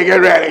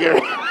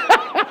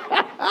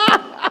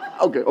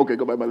 Okay,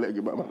 go by my leg.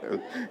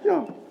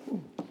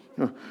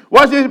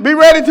 Watch this. Be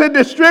ready to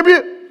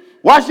distribute.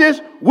 Watch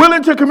this.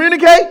 Willing to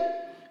communicate.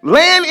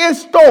 Laying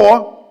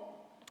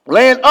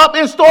up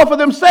in store for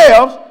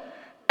themselves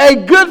a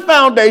good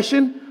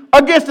foundation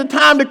against the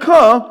time to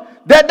come,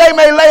 that they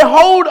may lay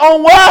hold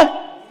on what?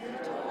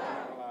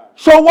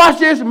 So watch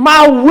this.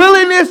 My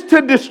willingness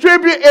to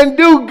distribute and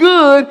do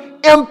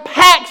good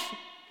impacts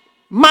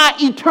my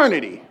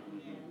eternity.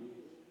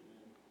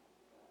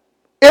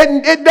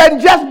 It doesn't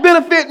just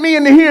benefit me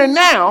in the here and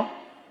now.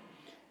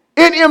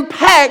 It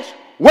impacts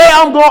where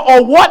I'm going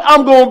or what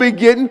I'm going to be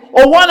getting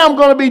or what I'm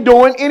going to be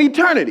doing in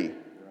eternity.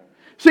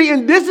 See,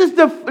 and this is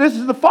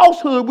the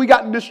falsehood we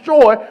got to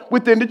destroy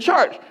within the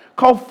church.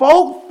 Because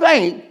folk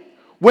think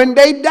when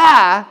they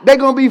die, they're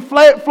going to be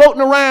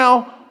floating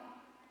around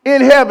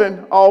in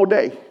heaven all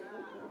day.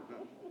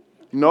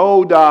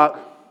 No, Doc.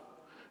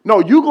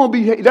 No, there's going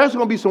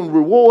to be some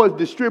rewards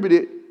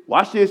distributed,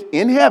 watch this,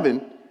 in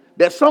heaven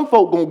that some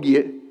folk going to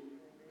get.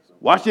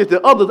 Watch this,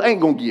 that others ain't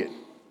going to get.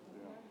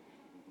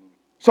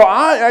 So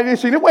I didn't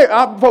see the way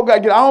folk got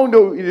to get. I don't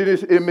know.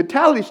 The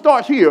mentality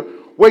starts here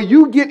where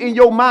you get in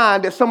your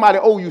mind that somebody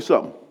owe you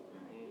something.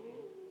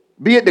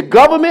 Be it the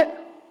government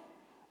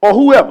or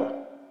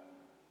whoever.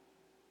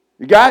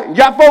 You got it? You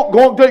got folk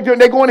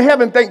they going to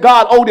heaven and think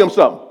God owed them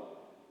something.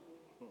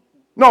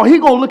 No, he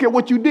going to look at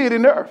what you did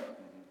in the earth.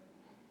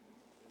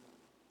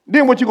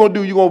 Then what you going to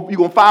do? You going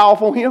to file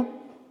off on him?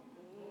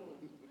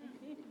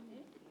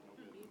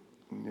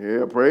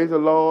 Yeah, praise the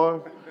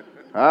Lord.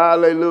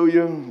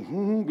 Hallelujah.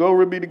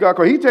 Glory be to God.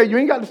 Because he tell you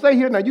ain't got to stay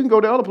here now. You can go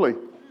to the other place.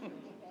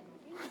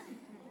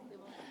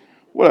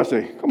 What I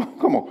say?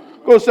 Come on.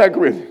 Go to 2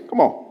 Corinthians.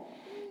 Come on.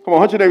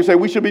 Hunch your neighbor, say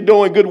we should be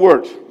doing good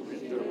works.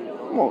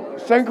 Come on.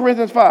 2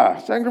 Corinthians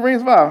 5. 2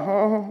 Corinthians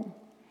 5.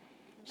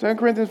 2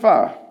 Corinthians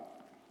 5.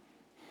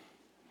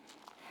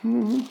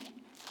 2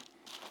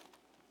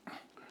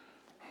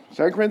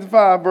 Corinthians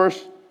 5,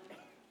 verse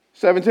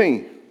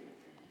 17.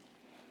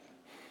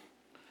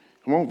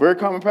 Come on, very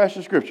common passage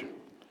of scripture.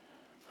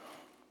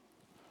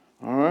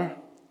 All right.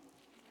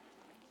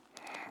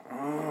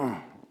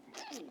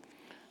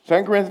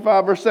 2 Corinthians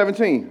 5, verse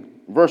 17.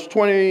 Verse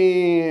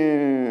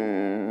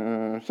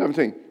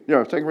 17.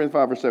 Yeah, 2 Corinthians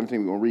 5, verse 17.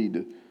 We're going to read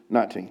the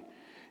 19.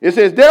 It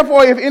says,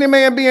 therefore, if any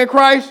man be in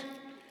Christ,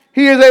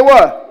 he is a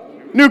what?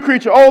 New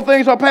creature. Old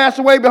things are passed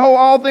away. Behold,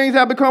 all things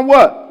have become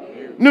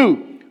what?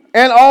 New.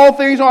 And all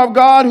things are of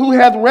God, who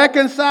hath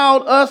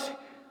reconciled us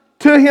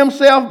to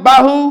himself by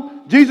who?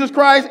 Jesus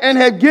Christ, and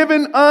had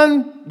given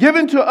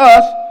to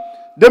us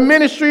the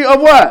ministry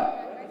of what?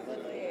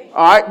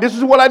 All right, this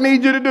is what I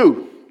need you to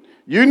do.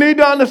 You need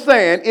to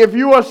understand, if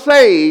you are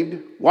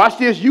saved, watch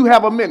this, you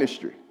have a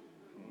ministry.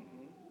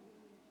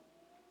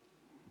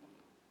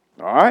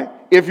 All right?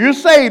 If you're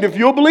saved, if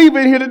you're a believer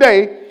in here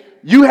today,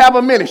 you have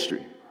a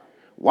ministry.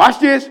 Watch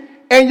this.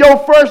 And your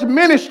first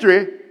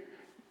ministry,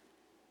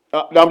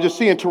 I'm just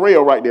seeing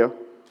Terrell right there,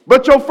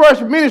 but your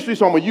first ministry,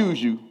 so I'm going to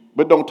use you,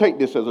 but don't take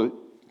this as a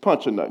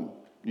punch or nothing.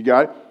 You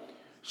got it?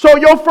 So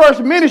your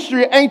first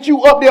ministry ain't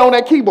you up there on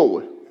that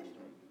keyboard.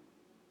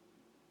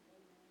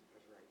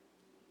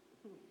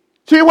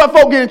 See what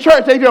folk get in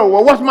church, they go,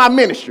 well, what's my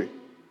ministry?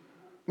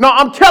 No,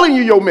 I'm telling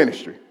you your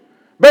ministry.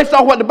 Based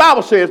on what the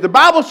Bible says. The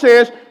Bible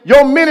says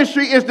your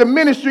ministry is the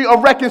ministry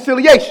of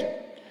reconciliation.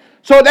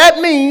 So that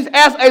means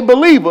as a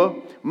believer,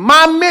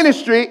 my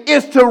ministry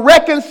is to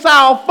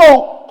reconcile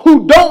folk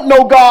who don't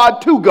know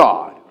God to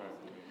God.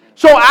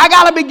 So I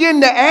got to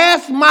begin to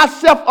ask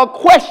myself a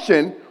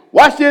question.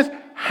 Watch this.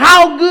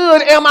 How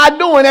good am I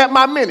doing at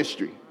my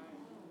ministry?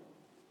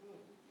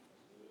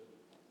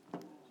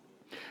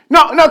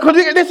 No, because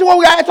this is what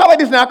we got to talk about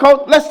this now,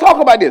 Coach. Let's talk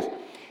about this.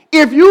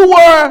 If you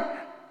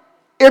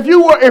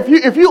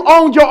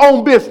owned your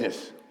own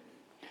business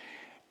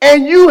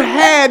and you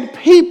had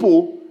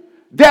people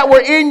that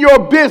were in your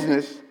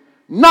business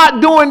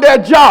not doing their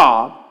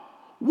job,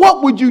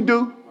 what would you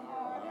do?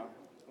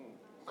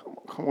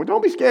 Come on,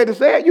 don't be scared to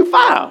say it. You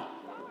fire.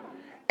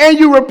 And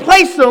you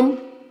replace them,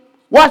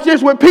 watch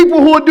this, with people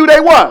who will do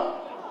their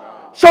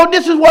what? So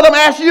this is what I'm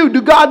asking you.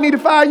 Do God need to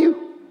fire you?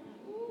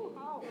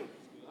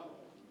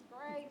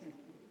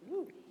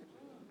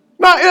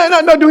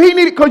 No, do he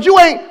need it? Because you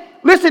ain't,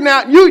 listen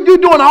now, you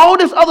doing all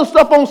this other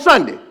stuff on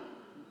Sunday.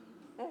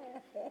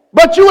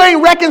 But you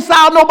ain't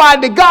reconciled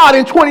nobody to God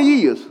in 20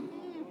 years.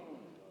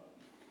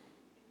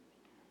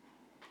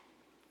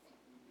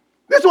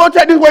 This is what I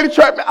take this way to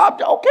church.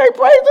 Okay,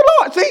 praise the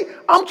Lord. See,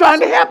 I'm trying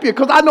to help you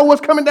because I know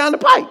what's coming down the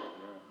pipe.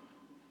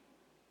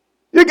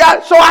 You got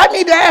it? So I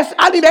need to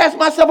ask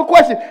myself a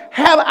question.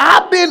 Have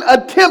I been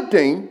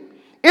attempting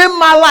in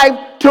my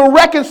life to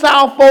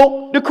reconcile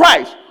folk to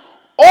Christ?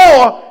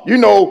 Or,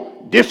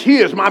 this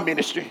here is my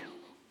ministry.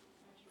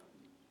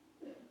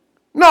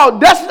 No,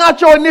 that's not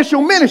your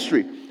initial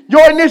ministry.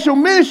 Your initial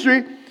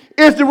ministry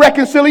is the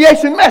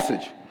reconciliation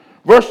message.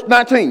 Verse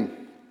 19.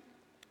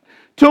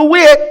 To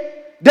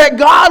wit, that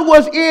God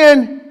was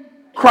in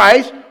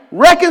Christ,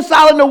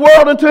 reconciling the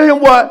world unto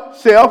him what?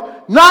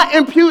 Self, not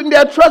imputing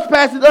their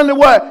trespasses unto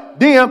what?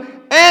 Them,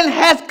 and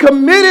has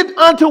committed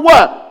unto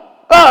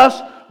what?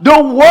 Us, the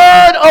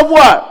word of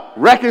what?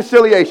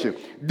 Reconciliation.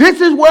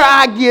 This is where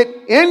I get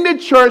in the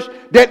church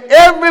that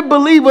every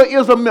believer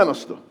is a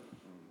minister.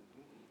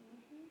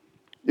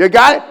 You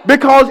got it?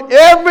 Because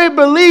every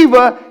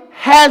believer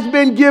has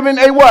been given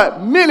a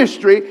what?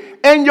 Ministry.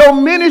 And your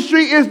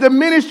ministry is the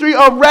ministry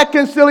of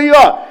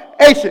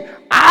reconciliation.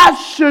 I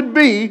should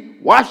be,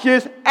 watch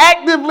this,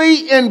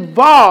 actively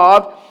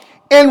involved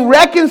in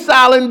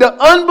reconciling the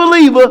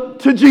unbeliever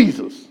to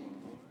Jesus.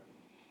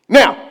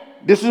 Now,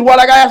 this is what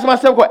I got to ask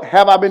myself.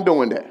 Have I been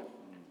doing that?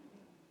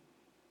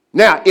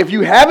 Now, if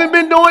you haven't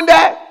been doing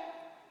that,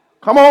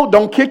 come on,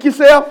 don't kick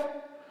yourself.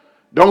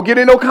 Don't get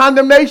in no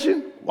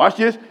condemnation. Watch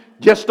this.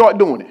 Just start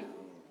doing it.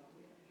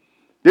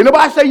 Did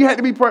nobody say you had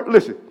to be perfect?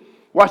 Listen,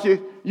 watch this.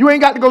 You ain't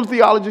got to go to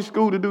theology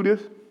school to do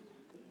this.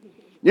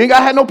 You ain't got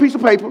to have no piece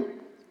of paper.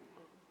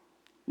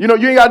 You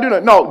ain't got to do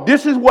that. No,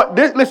 this is what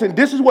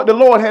the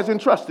Lord has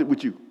entrusted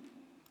with you.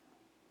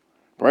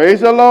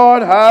 Praise the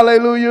Lord.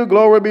 Hallelujah.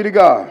 Glory be to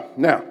God.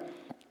 Now,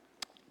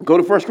 go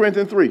to 1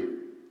 Corinthians 3.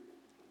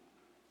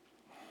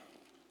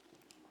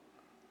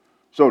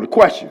 So the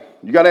question,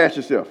 you got to ask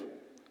yourself,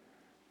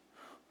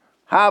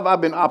 how have I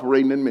been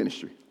operating in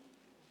ministry?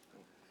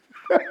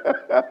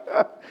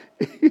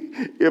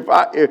 If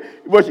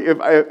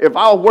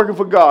I was working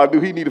for God, do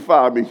he need to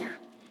fire me?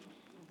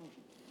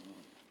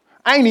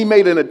 I ain't even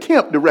made an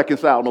attempt to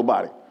reconcile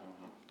nobody.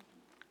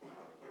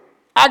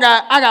 I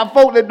got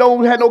folk that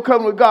don't have no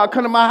covenant with God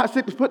come to my house,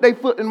 put their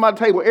foot in my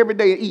table every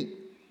day and eat.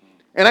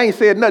 And I ain't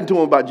said nothing to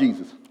them about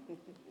Jesus.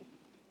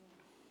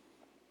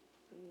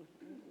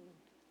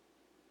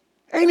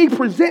 Ain't he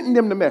presenting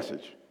them the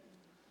message?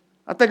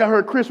 I think I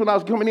heard Chris when I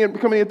was coming in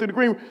through the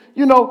green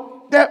room.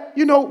 That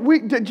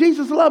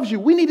Jesus loves you.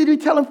 We need to be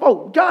telling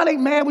folk, God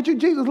ain't mad with you.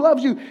 Jesus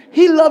loves you.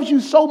 He loves you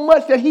so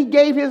much that he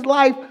gave his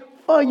life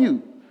for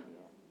you.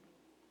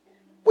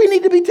 We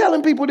need to be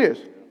telling people this.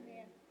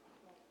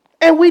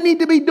 And we need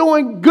to be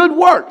doing good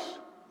works.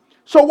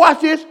 So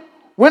watch this.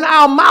 When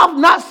our mouth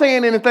not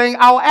saying anything,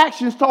 our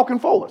actions talking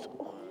for us.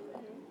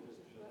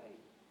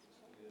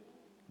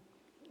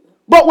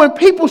 But when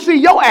people see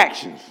your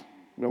actions,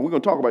 we're going to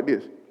talk about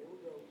this.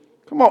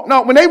 Come on.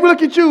 Now, when they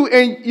look at you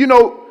and,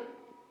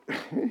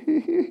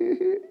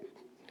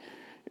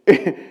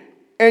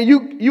 and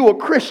you a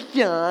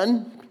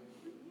Christian,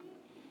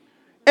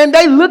 and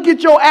they look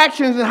at your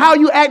actions and how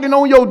you acting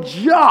on your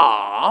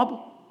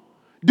job,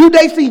 do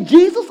they see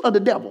Jesus or the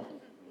devil?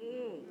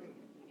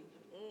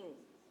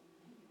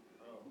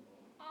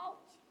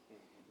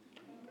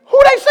 Who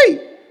they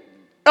see?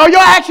 Are your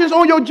actions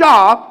on your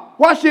job,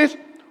 watch this,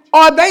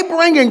 are they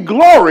bringing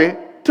glory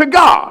to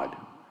God?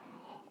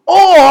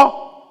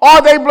 Or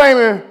are they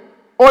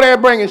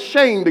bringing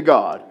shame to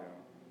God?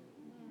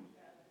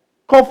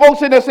 Because folks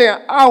sitting there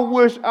saying, I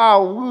wish I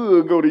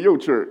would go to your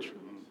church.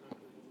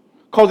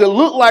 Because it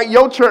looked like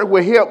your church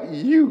would help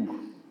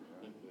you.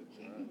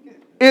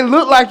 It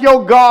looked like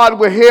your God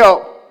would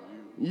help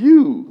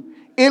you.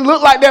 It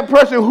looked like that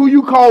person who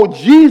you call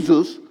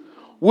Jesus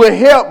would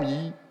help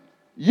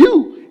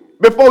You,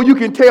 before you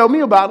can tell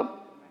me about them.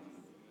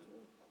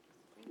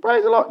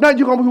 Praise the Lord. Now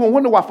you're going to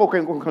wonder why folk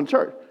ain't going to come to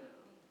church.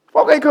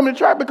 Folk ain't coming to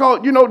church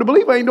because, the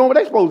believer ain't doing what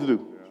they supposed to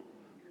do.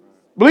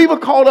 Believer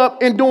caught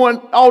up in doing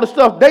all the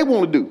stuff they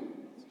want to do.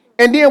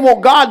 And then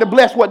want God to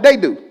bless what they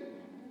do.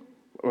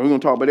 We're going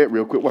to talk about that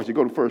real quick. Watch it.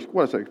 Go to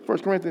 1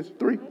 Corinthians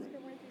 3?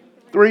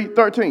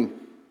 3:13.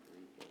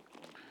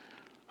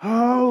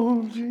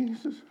 Oh,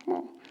 Jesus.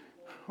 Come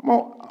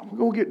on. I'm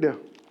going to get there.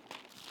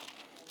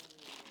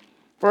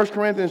 1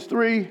 Corinthians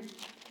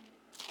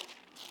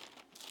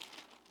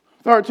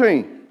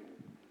 3:13.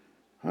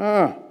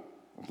 I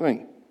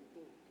think.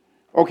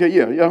 Okay,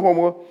 yeah, one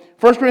more.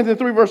 1 Corinthians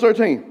 3, verse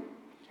 13.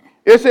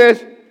 It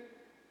says,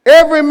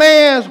 every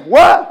man's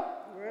what?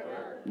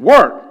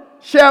 Work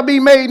shall be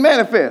made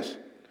manifest.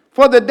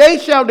 For the day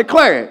shall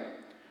declare it,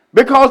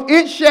 because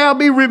it shall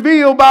be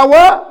revealed by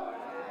what?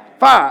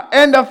 Fire.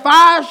 And the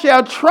fire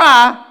shall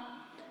try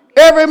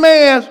every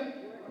man's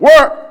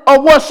work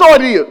of what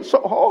sort it is.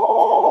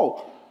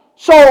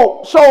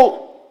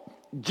 So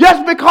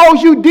just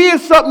because you did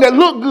something that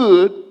looked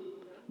good,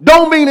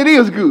 don't mean it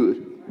is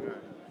good.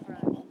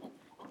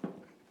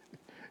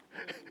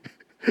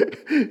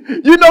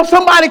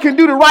 Somebody can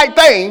do the right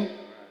thing,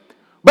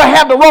 but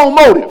have the wrong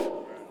motive.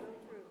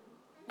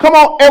 Come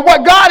on. And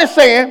what God is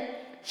saying,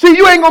 see,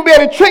 you ain't going to be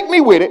able to trick me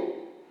with it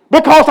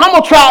because I'm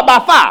going to try it by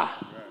fire.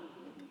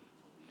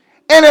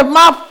 And if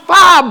my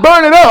fire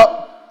burn it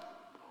up,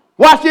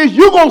 watch this,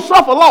 you're going to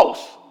suffer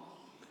loss.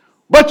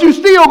 But you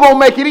still going to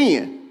make it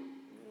in.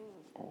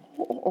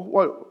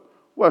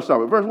 What's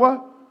up? Verse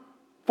what?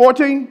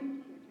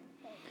 14?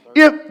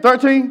 If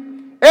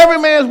 13, every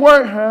man's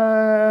work,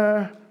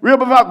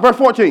 verse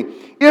 14.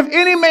 If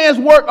any man's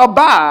work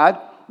abide,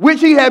 which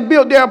he had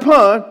built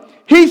thereupon,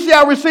 he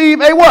shall receive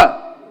a what?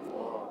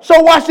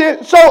 So watch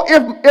it. So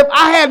if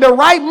I had the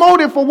right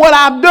motive for what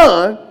I've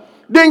done,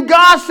 then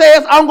God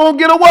says I'm going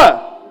to get a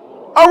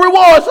what? A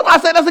reward.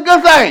 Somebody said that's a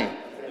good thing.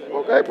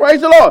 Okay,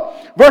 praise the Lord.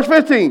 Verse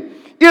 15.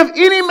 If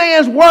any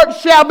man's work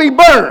shall be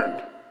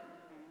burned,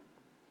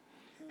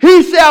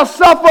 he shall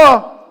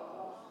suffer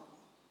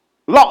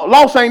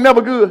loss. Ain't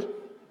never good.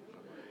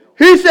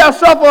 He shall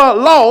suffer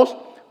loss,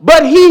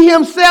 but he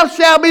himself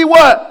shall be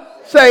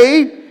what?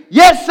 Saved.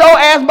 Yet so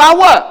as by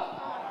what?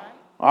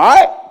 All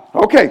right.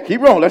 Okay, keep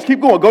rolling. Let's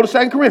keep going. Go to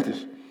 2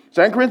 Corinthians.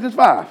 2 Corinthians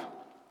 5.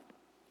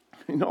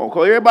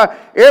 Because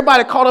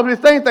everybody caught up in this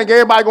thing think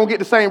everybody going to get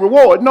the same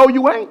reward. No,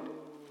 you ain't.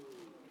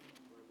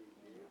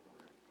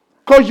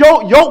 Because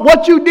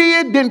what you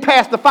didn't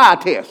pass the fire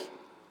test.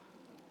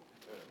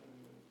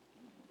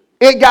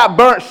 It got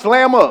burnt,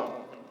 slam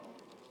up.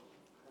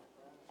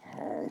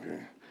 Okay.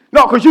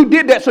 No, because you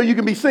did that so you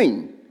can be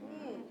seen.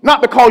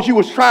 Not because you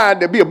was trying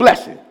to be a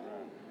blessing.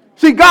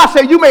 See, God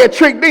said you may have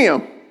tricked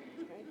them.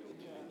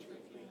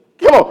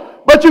 Come on.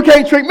 But you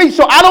can't trick me.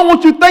 So I don't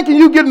want you thinking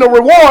you're getting a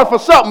reward for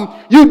something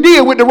you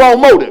did with the wrong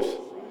motives.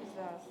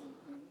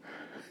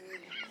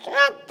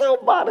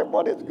 Somebody,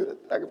 boy, that's good.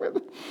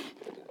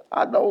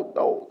 I don't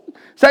know.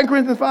 2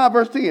 Corinthians 5,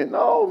 verse 10.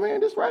 No,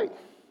 man, that's right.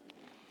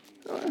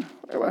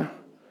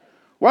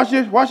 Watch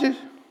this. 2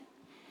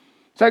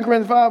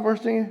 Corinthians 5,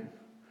 verse 10.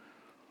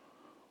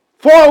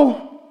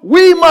 For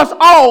we must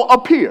all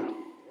appear.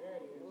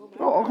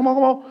 Oh, come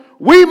on.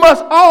 We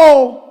must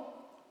all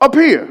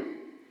appear.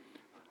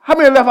 How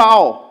many left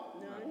out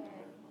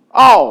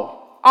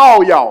all?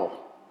 All y'all.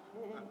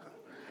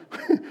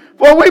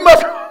 For we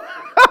must.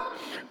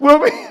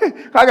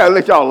 I got to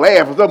let y'all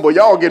laugh or something, but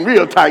y'all getting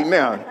real tight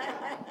now.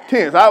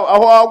 Tense.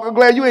 I'm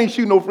glad you ain't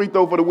shooting no free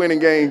throw for the winning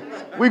game.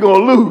 We're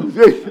going to lose.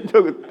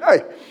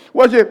 Hey,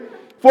 watch it.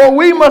 For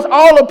we must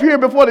all appear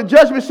before the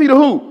judgment seat of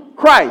who?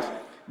 Christ.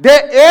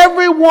 That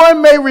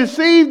everyone may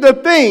receive the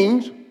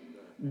things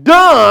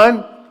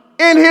done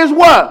in his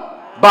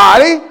what?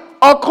 Body,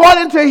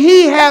 according to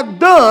he hath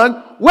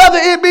done, whether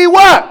it be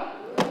what?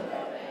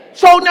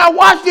 So now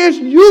watch this.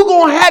 You're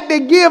going to have to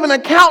give an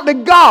account to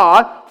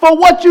God for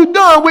what you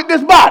done with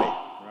this body.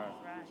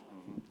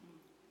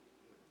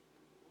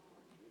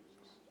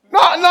 No,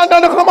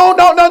 come on.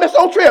 No, that's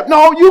no trip.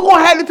 No, you're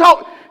going to have to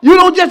talk. You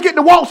don't just get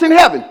to waltz in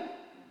heaven.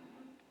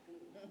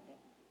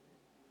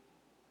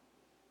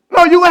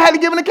 No, you're going to have to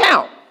give an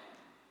account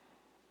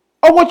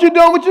of what you're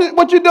doing with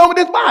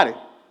this body.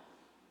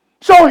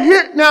 So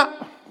here, now,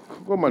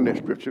 what's my next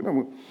scripture?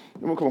 I'm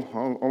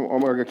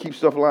going to keep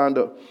stuff lined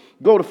up.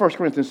 Go to 1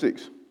 Corinthians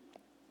 6.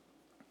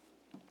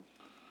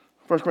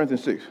 1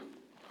 Corinthians 6.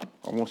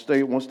 I want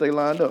to stay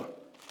lined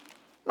up.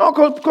 No,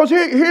 because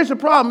here's the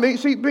problem.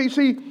 See,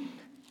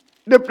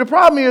 the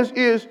problem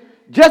is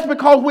just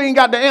because we ain't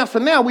got the answer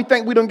now, we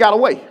think we done got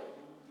away.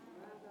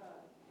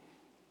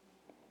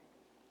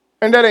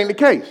 And that ain't the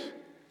case.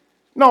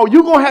 No,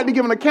 you're going to have to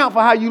give an account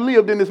for how you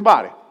lived in this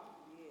body.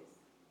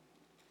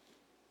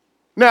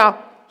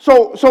 Now,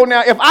 so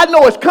now if I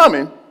know it's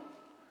coming,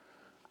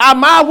 I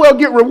might as well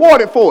get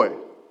rewarded for it,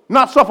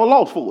 not suffer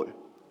loss for it.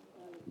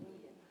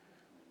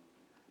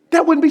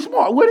 That wouldn't be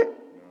smart, would it?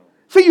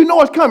 See, you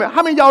know it's coming.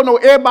 How many of y'all know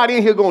everybody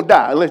in here going to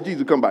die unless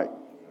Jesus come back?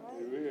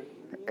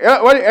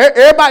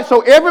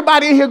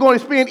 everybody in here going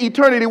to spend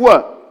eternity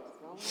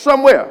what?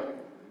 Somewhere.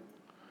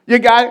 You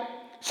got it?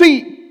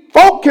 See,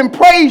 folk can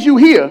praise you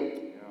here,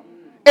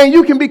 and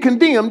you can be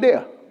condemned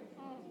there.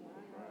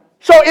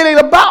 So it ain't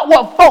about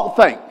what folk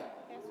think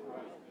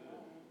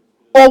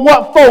or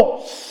what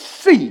folk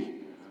see.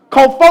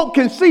 Because folk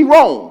can see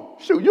wrong.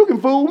 Shoot, you can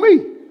fool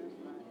me.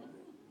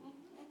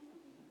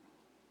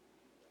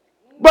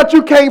 But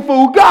you can't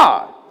fool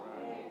God.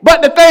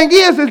 But the thing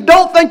is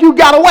don't think you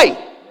got away.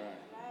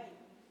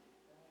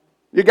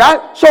 You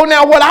got it? So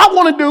now what I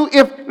want to do,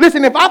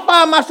 if I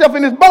find myself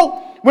in this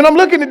boat, when I'm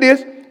looking at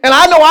this, and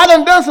I know I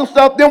done some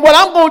stuff, then what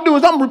I'm going to do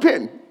is I'm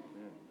repenting.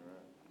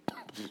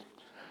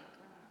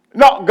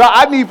 No, God,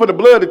 I need for the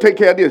blood to take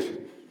care of this.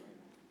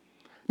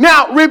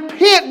 Now,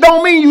 repent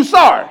don't mean you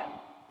sorry.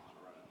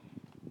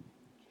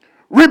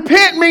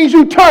 Repent means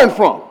you turn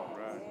from.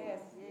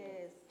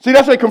 See,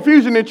 that's a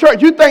confusion in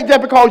church. You think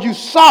that because you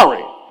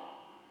sorry.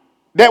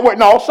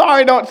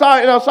 Sorry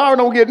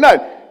don't get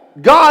nothing.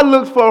 God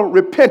looks for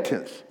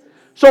repentance.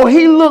 So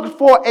he looks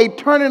for a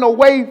turning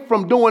away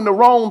from doing the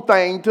wrong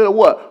thing to the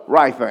what?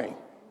 Right thing.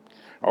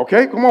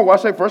 Okay, come on. What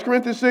I say? 1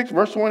 Corinthians 6,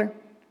 verse 20.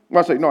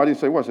 What I say? No, I didn't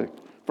say what I say.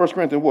 1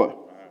 Corinthians what?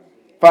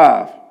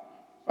 5.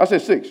 I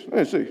said 6.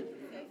 I said 6.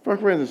 1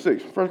 Corinthians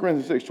 6. 1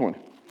 Corinthians 6, 20.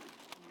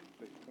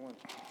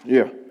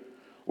 Yeah.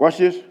 Watch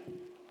this.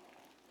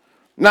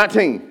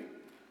 19.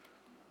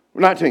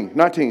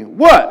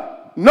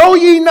 What? Know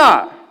ye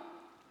not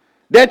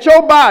that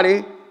your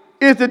body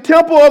is the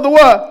temple of the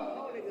what?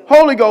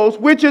 Holy Ghost,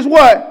 which is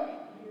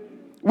what?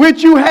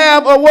 Which you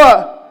have of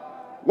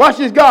what? Watch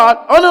this, God.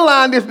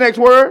 Underline this next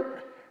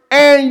word.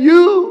 And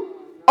you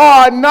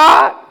are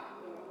not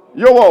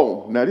your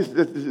own. Now, this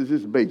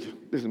is major.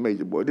 This is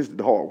major, boy. This is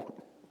the hard one.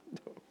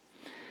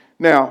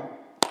 Now,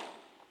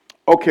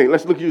 okay,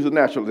 let's use a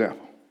natural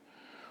example.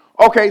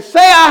 Okay, say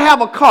I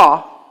have a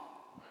car,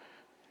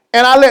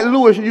 and I let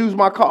Lewis use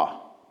my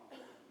car.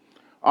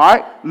 All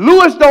right?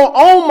 Lewis don't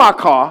own my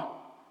car.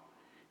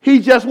 He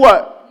just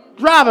what?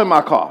 Driving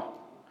my car.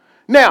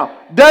 Now,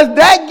 does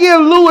that give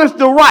Lewis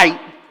the right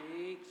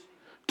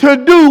to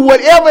do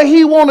whatever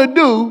he want to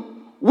do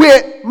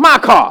with my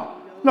car?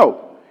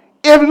 No.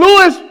 If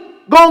Lewis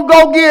gonna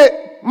go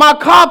get my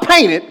car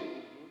painted,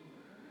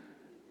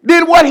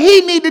 then what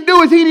he need to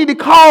do is he need to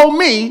call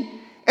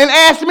me and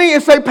ask me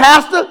and say,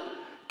 Pastor,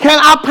 can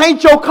I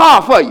paint your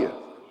car for you?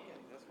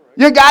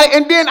 You got it?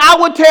 And then I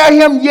would tell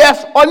him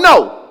yes or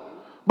no.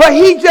 But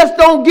he just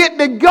don't get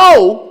to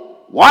go,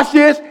 watch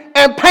this,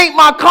 and paint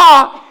my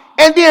car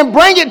and then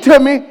bring it to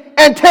me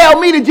and tell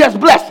me to just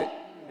bless it.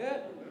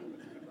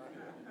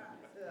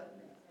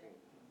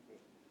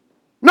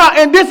 No,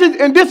 and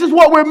this is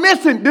what we're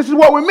missing. This is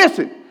what we're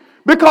missing.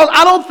 Because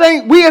I don't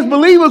think we as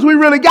believers, we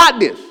really got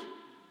this.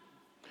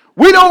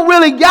 We don't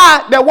really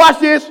got that, watch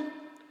this,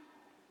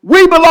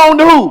 we belong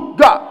to who?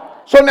 God.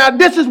 So now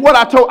this is what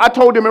I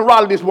told them in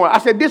Raleigh this morning. I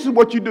said, this is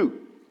what you do.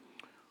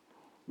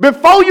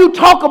 Before you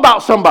talk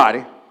about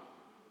somebody,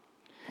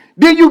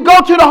 then you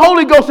go to the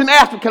Holy Ghost and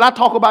ask them, can I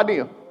talk about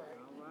them?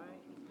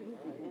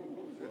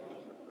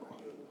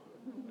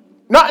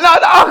 No,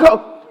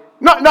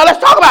 let's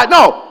talk about it.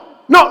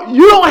 No,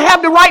 you don't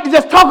have the right to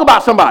just talk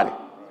about somebody.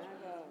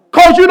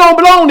 Because you don't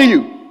belong to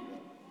you.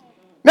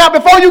 Now,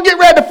 before you get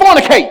ready to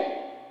fornicate,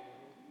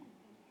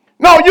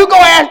 no, you go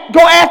ask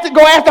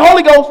the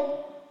Holy Ghost.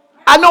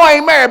 I know I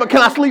ain't married, but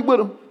can I sleep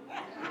with him?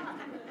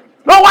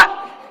 No,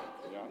 what?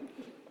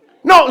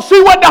 No,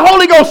 see what the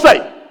Holy Ghost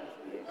say.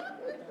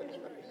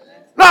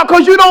 No,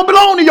 because you don't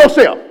belong to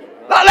yourself.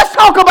 No, let's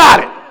talk about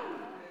it.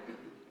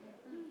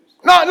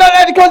 No,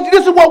 because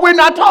this is what we're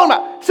not talking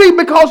about. See,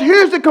 because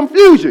here's the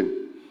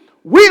confusion.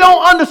 We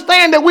don't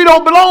understand that we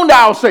don't belong to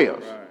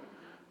ourselves. Right.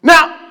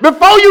 Now,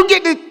 before you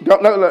get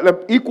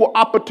the equal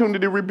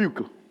opportunity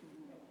rebuker,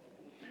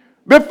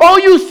 before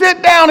you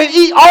sit down and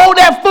eat all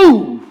that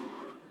food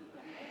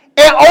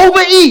and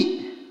overeat,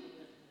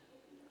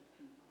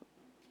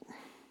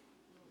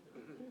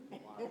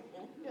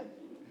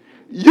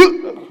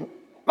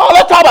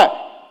 let's talk about it.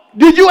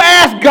 Did you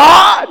ask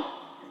God?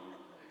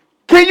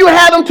 Can you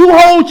have them 2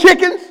 whole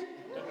chickens?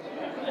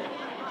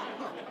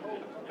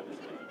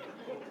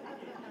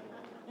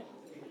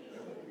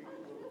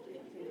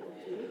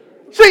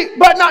 See,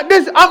 but not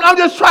this. I'm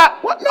just trying.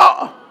 What?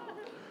 No,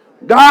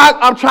 God,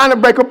 I'm trying to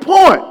make a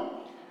point.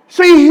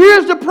 See,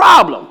 here's the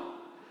problem.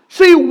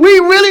 See, we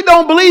really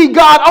don't believe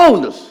God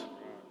owned us.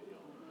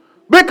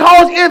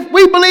 Because if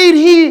we believed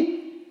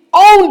he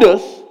owned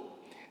us,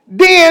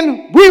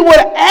 then we would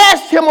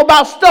ask him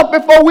about stuff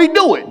before we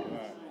do it.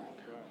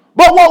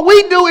 But what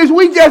we do is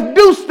we just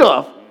do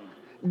stuff,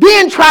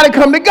 then try to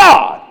come to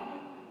God.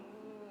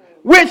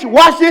 Which,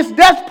 watch this,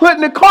 that's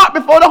putting the cart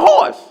before the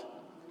horse.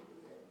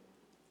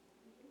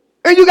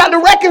 And you got to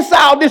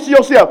reconcile this to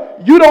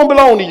yourself. You don't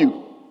belong to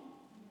you.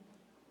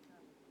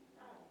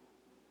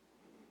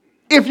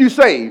 If you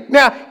saved.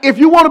 Now, if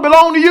you want to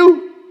belong to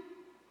you,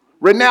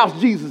 renounce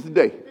Jesus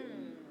today.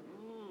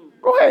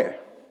 Go ahead.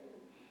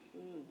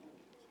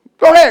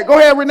 Go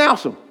ahead,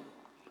 renounce him.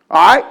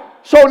 All right?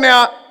 So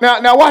now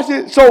watch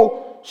it.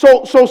 So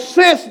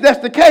since that's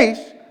the case,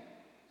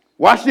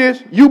 watch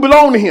this, you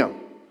belong to him.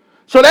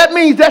 So that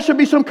means there should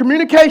be some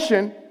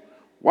communication,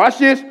 watch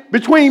this,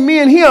 between me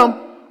and him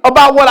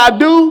about what I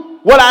do,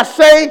 what I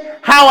say,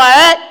 how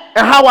I act,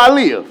 and how I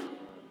live.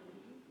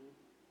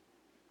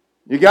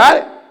 You got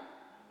it?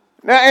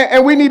 Now,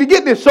 and we need to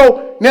get this.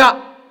 So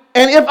now,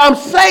 and if I'm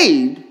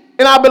saved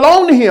and I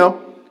belong to him,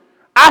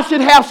 I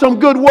should have some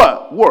good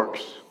what?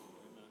 Works.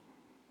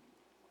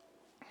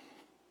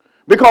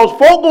 Because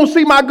folk gonna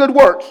see my good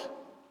works,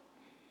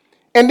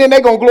 and then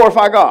they're gonna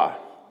glorify God.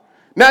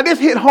 Now this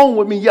hit home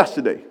with me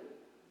yesterday.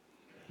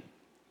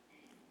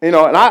 You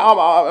know, and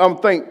I'm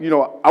thinking, you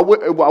know, I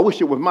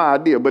wish it was my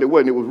idea, but it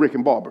wasn't. It was Rick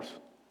and Barbara's.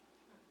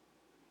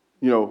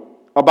 You know,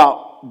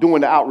 about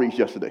doing the outreach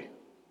yesterday.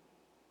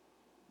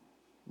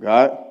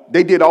 Right?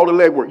 They did all the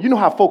legwork. You know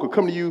how folk will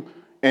come to you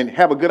and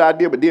have a good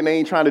idea, but then they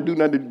ain't trying to do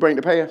nothing to bring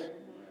it to pass?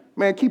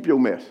 Man, keep your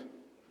mess.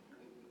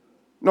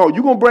 No,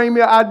 you going to bring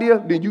me an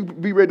idea, then you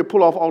be ready to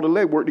pull off all the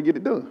legwork to get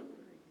it done.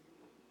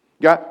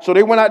 Yeah? So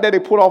they went out there, they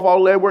pulled off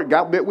all the legwork,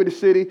 got met with the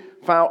city,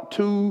 found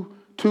two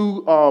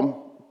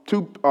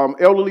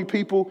elderly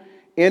people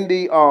in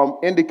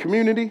the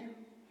community.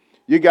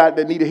 You got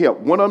that needed help.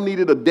 One of them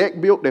needed a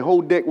deck built. The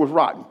whole deck was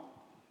rotten.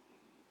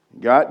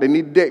 Got it? They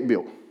need a deck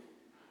built.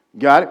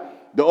 Got it?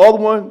 The other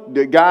one,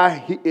 the guy,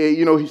 he's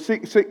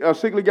a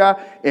sickly guy,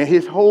 and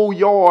his whole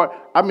yard,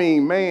 I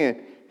mean,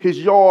 man, his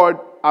yard,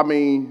 I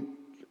mean,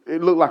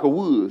 it looked like a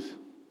woods.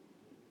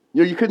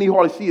 You know, you couldn't even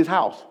hardly see his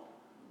house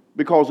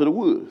because of the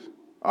woods.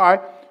 All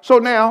right. So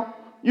now,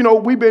 you know,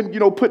 we've been,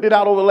 putting it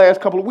out over the last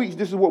couple of weeks.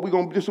 This is what we're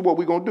gonna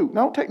do.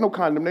 Now, don't take no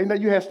condemnation. Now,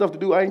 you have stuff to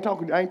do. I ain't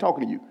talking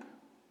to you.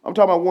 I'm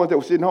talking about ones that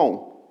were sitting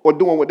home or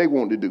doing what they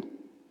wanted to do.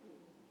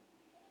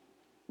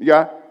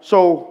 Yeah.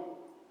 So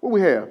what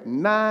we have?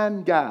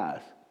 9 guys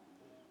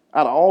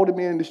out of all the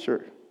men in this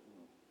church.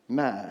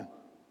 9.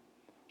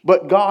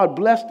 But God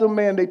blessed them,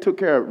 man. They took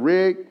care of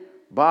Rick,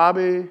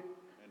 Bobby,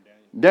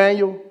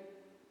 Daniel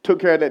took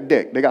care of that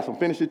deck. They got some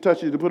finishing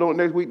touches to put on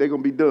next week. They're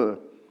going to be done.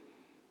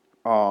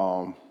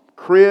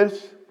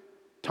 Chris,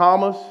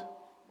 Thomas,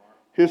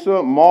 his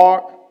son,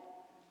 Mark,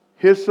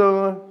 his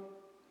son,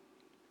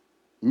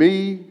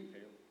 me,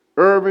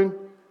 Irvin.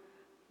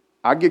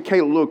 I give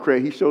Caleb a little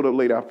credit. He showed up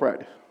late after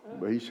practice.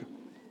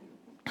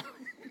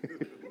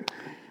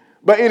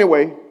 But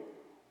anyway,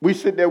 we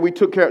sit there, we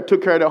took care of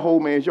that whole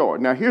man's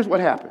yard. Now, here's what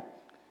happened.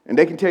 And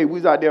they can tell you, we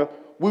was out there,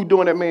 we were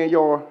doing that man's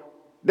yard.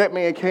 That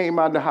man came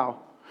out of the house.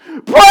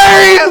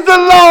 Praise the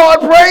Lord.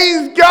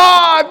 Praise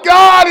God.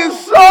 God is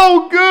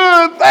so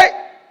good.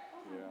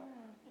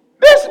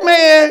 This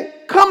man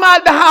come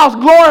out the house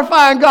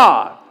glorifying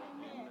God.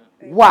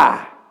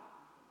 Why?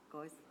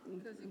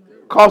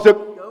 Cause of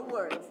a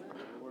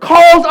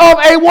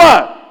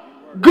what?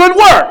 Good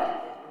work.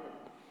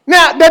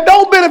 Now, that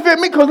don't benefit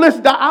me because,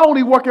 listen, I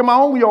only work in my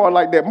own yard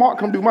like that. Mark,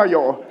 come do my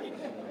yard.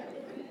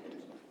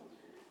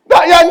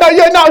 No.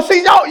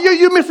 See,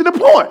 you're missing the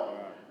point.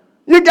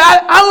 You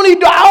got it. I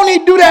only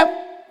do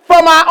that for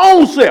my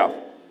own self.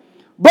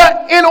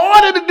 But in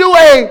order to do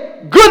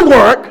a good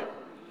work,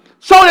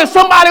 so that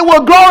somebody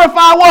will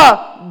glorify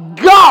what?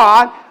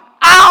 God,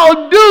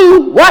 I'll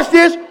do, watch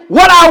this,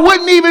 what I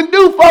wouldn't even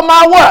do for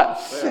my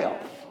what? Self.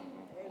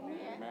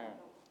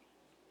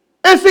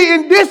 And see,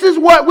 and this is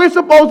what we're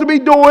supposed to be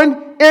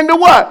doing in the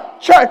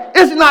what? Church.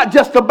 It's not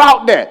just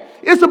about that.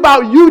 It's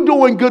about you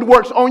doing good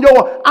works on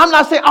your. I'm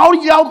not saying all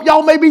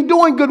y'all may be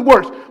doing good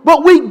works,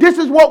 but this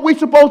is what we're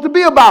supposed to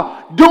be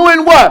about.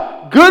 Doing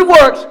what? Good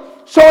works,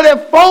 so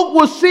that folk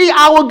will see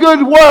our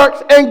good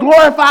works and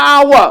glorify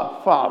our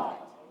what? Father.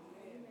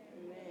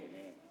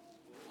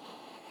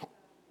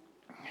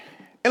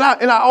 And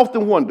I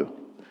often wonder,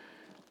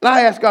 and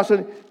I ask God,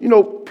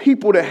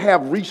 people that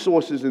have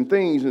resources and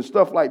things and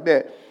stuff like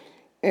that,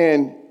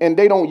 and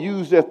they don't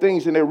use their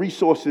things and their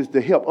resources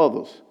to help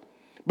others.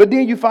 But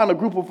then you find a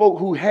group of folk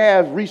who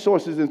have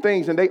resources and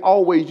things, and they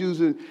always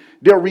using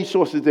their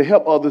resources to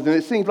help others, and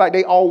it seems like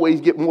they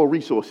always get more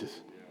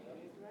resources.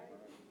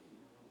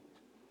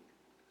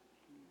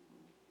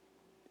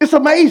 It's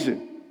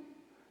amazing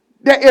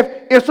that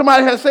if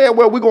somebody has said,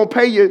 well, we're going to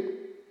pay you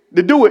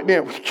to do it,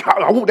 then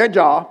I want that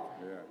job.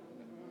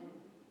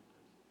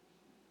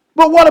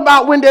 But what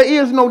about when there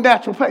is no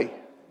natural pay?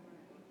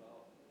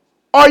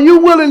 Are you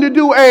willing to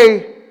do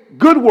a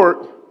good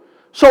work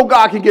so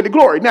God can get the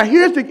glory? Now,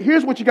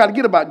 here's what you got to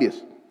get about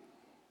this.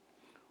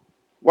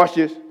 Watch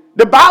this.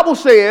 The Bible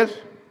says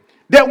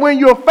that when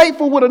you're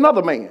faithful with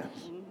another man,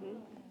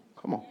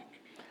 come on,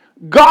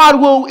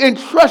 God will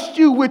entrust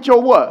you with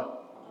your what?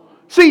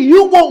 See,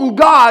 you want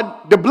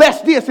God to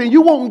bless this, and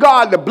you want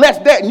God to bless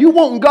that, and you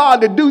want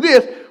God to do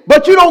this,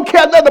 but you don't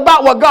care nothing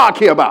about what God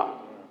cares about.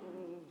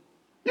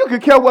 You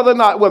can care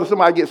whether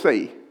somebody gets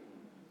saved.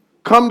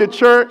 Come to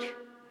church,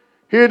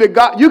 hear the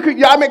God. You could,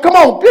 come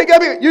on, pick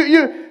up it.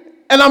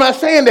 And I'm not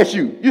saying that's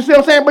you. You see what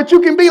I'm saying? But you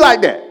can be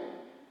like that.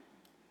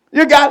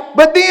 You got it.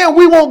 But then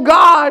we want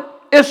God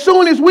as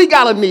soon as we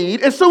got a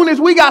need, as soon as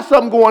we got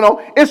something going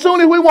on, as soon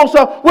as we want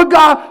something, well,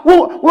 God,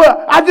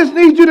 well, I just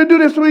need you to do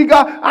this for me,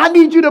 God. I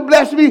need you to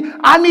bless me.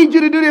 I need you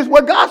to do this.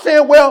 Well, God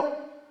said, well,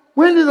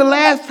 when is the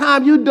last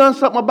time you done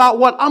something about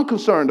what I'm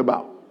concerned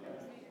about?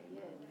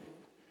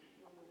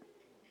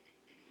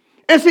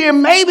 And see,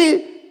 and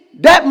maybe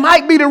that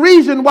might be the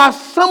reason why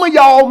some of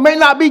y'all may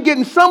not be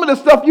getting some of the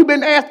stuff you've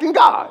been asking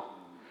God.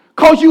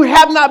 Because you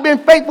have not been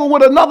faithful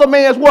with another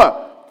man's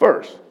what?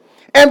 First.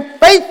 And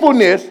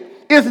faithfulness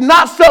is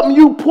not something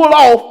you pull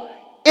off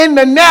in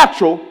the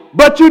natural,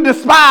 but you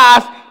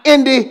despise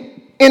in the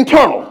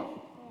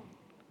internal.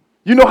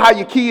 You know how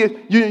your kids,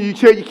 you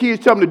tell your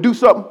kids, tell them to do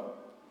something,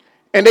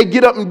 and they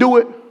get up and do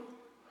it.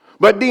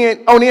 But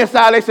then on the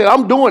inside, they say,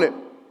 I'm doing it.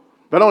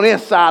 But on the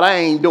inside, I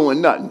ain't doing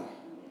nothing.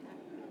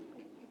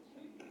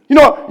 You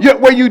know,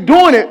 where you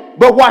doing it,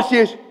 but watch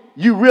this,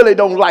 you really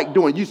don't like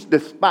doing it. You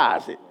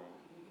despise it.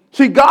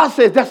 See, God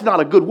says that's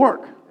not a good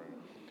work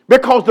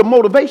because the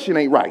motivation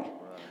ain't right.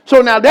 So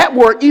now that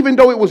work, even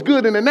though it was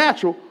good in the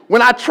natural,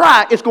 when I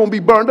try, it's going to be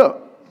burned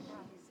up.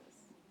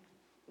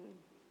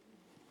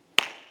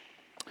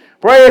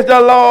 Praise the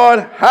Lord.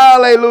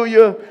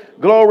 Hallelujah.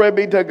 Glory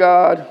be to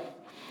God.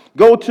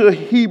 Go to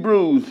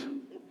Hebrews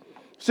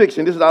 6,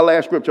 and this is our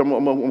last scripture. I'm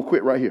going to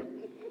quit right here.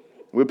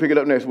 We'll pick it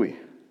up next week.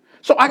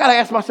 So I got to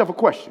ask myself a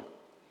question.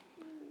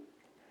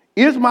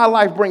 Is my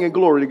life bringing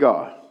glory to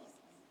God?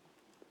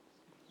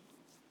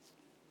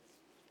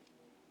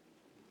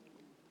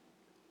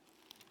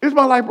 Is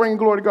my life bringing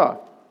glory to God?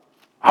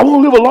 I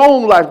want to live a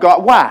long life,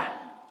 God. Why?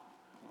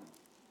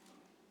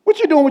 What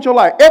you doing with your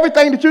life?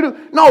 Everything that you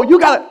do? No, you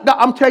got to.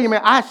 I'm telling you,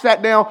 man, I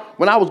sat down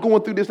when I was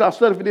going through this. I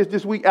studied for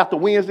this week after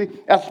Wednesday,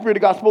 after the Spirit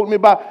of God spoke to me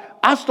about.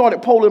 I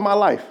started polling my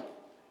life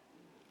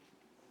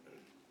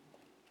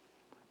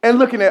and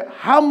looking at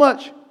how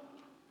much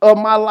of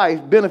my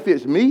life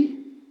benefits me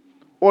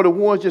or the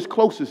ones just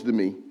closest to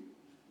me,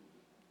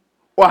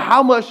 or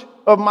how much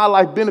of my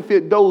life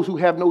benefit those who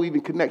have no even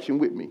connection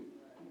with me.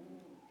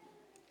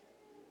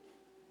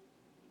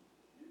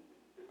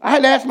 I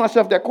had to ask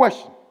myself that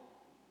question.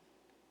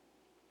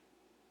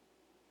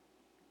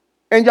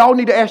 And y'all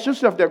need to ask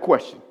yourself that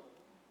question.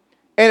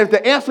 And if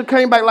the answer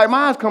came back like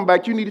mine's come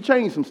back, you need to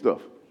change some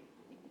stuff.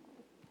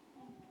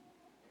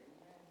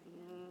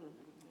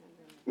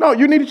 No,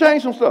 you need to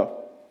change some stuff.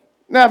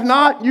 Now, if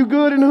not, you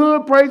good in the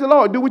hood, praise the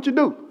Lord. Do what you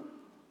do.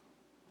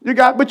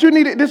 But you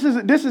need it. This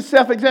is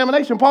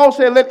self-examination. Paul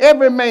said, let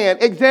every man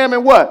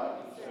examine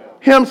what?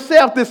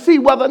 Himself to see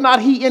whether or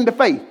not he in the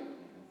faith.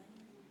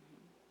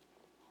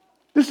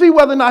 To see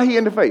whether or not he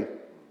in the faith.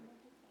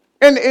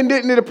 And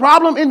the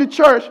problem in the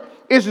church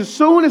is as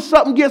soon as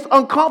something gets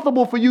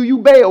uncomfortable for you, you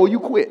bail, you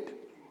quit.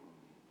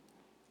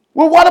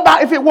 Well, what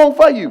about if it won't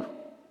for you?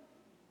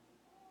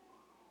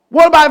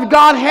 What about if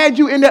God had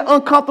you in that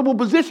uncomfortable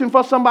position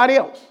for somebody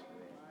else?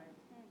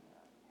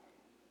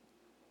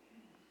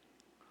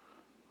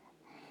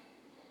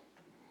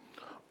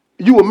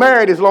 You were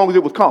married as long as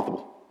it was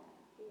comfortable.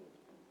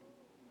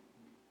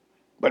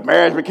 But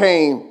marriage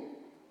became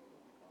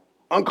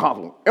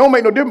uncomfortable. It don't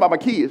make no difference about my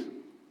kids.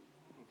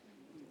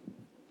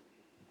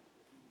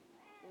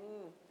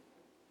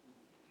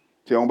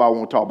 See, nobody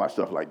want to talk about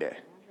stuff like that.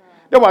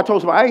 That's why I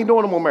told somebody, I ain't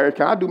doing no more marriage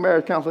counseling. I do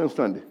marriage counseling on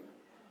Sunday.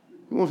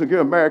 You want to get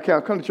a marriage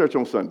counseling, come to church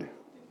on Sunday.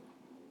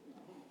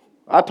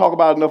 I talk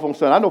about it enough on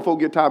Sunday. I know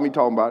folks get tired of me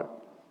talking about it.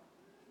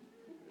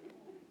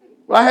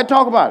 But I had to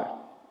talk about it.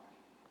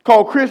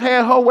 Because Chris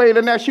had her way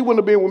than that, she wouldn't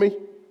have been with me.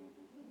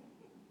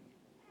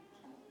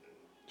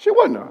 She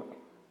wouldn't have.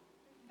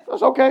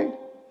 That's okay.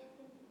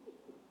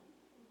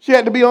 She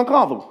had to be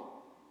uncomfortable.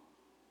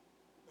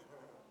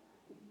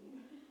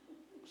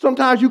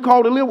 Sometimes you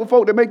call to live with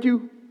folk that make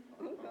you.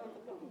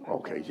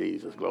 Okay,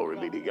 Jesus, glory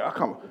be to God.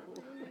 Come on.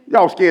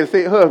 Y'all scared to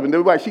say husband.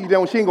 Everybody, she ain't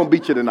going to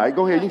beat you tonight.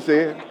 Go ahead, you say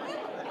it.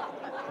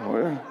 Oh,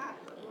 yeah.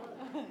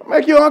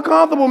 Make you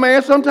uncomfortable,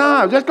 man,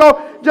 sometimes. Just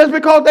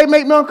because they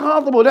make me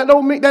uncomfortable, that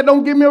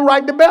don't give me a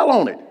right to bail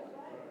on it.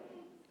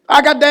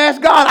 I got to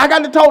ask God. I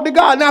got to talk to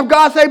God. Now, if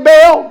God say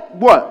bail,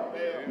 what?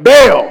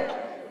 Bail.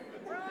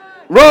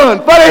 Run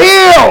for the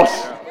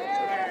hills.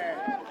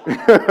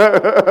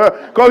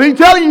 Because he's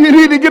telling you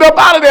need to get up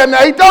out of there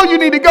now. He told you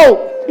need to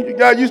go.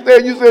 You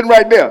sitting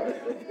right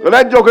there. So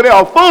that joker there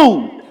a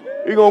fool.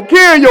 He's going to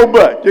kill your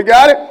butt. You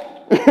got it?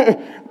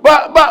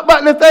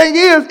 But the thing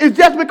is, it's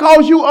just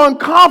because you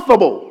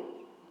uncomfortable.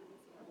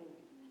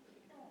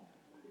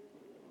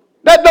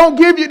 That doesn't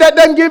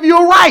give you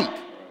a right.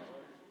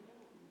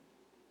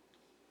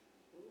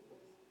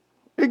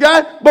 You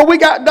got it? But we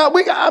got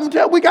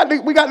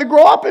to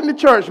grow up in the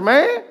church,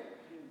 man.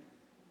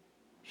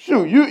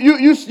 Shoot,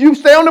 you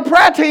stay on the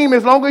prayer team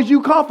as long as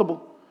you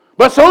comfortable.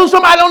 But as soon as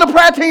somebody on the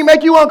prayer team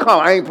make you uncomfortable,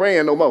 I ain't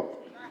praying no more.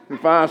 You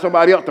find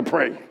somebody else to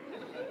pray.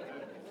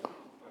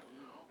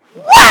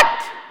 What?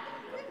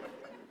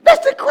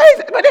 That's the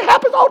crazy. But it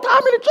happens all the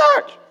time in the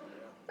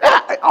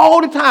church.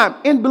 All the time.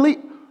 In belief.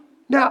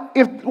 Now,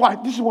 this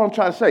is what I'm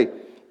trying to say.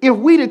 If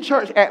we the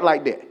church act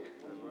like that,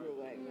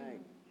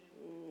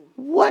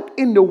 what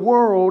in the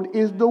world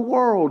is the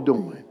world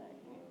doing?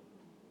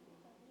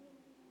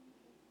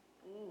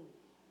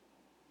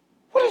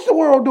 the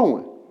world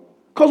doing?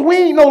 Because we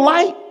ain't no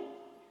light.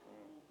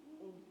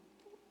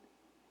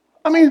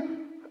 I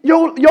mean,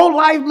 your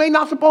life may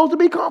not supposed to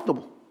be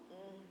comfortable.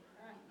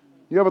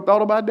 You ever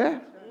thought about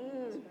that?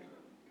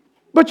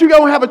 But you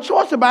don't have a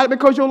choice about it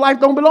because your life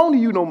don't belong to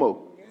you no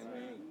more.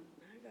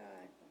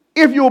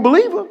 If you're a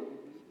believer.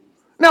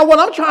 Now, what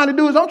I'm trying to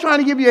do is I'm trying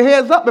to give you a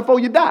heads up before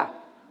you die.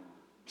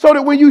 So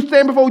that when you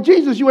stand before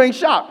Jesus, you ain't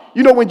shocked.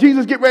 You know, when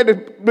Jesus get ready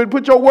to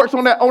put your works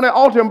on that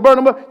altar and burn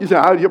them up, you say,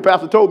 your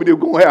pastor told me this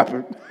was going to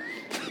happen.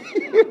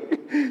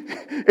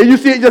 And you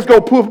see it just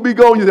go poof, be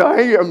gone. You say,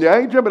 I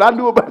ain't tripping. I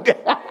knew about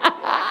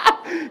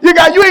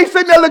that. you ain't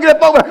sitting there looking at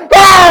folks like,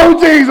 oh,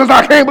 Jesus,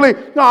 I can't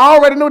believe. No, I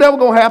already knew that was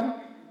going to happen.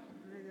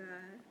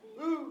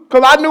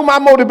 Because I knew my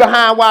motive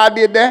behind why I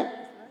did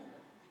that.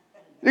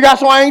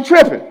 So I ain't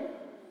tripping.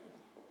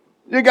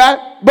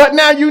 But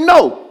now you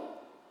know.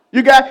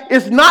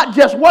 It's not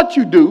just what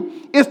you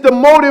do, it's the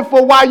motive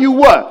for why you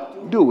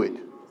what? Do it.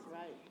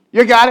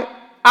 You got it?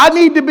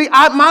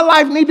 My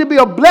life need to be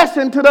a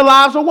blessing to the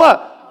lives of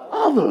what?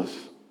 Others.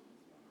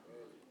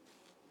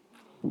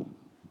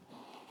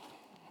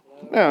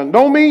 Now,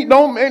 no.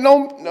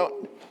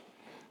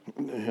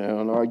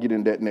 I'll get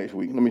into that next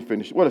week. Let me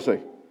finish. What did I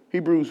say?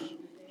 Hebrews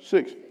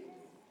 6.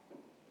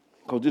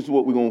 Because this is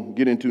what we're going to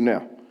get into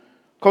now.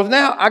 Because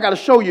now I got to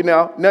show you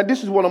now. Now,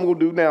 this is what I'm going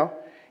to do now.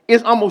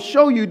 Is I'm going to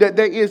show you that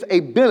there is a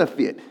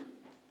benefit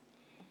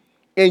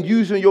in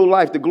using your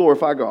life to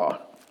glorify God.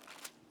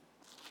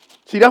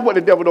 See, that's what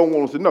the devil don't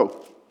want us to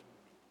know.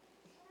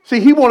 See,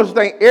 he wants us to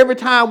think every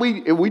time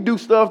if we do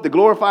stuff to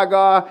glorify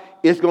God,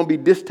 it's going to be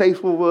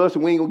distasteful for us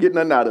and we ain't going to get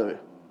nothing out of it.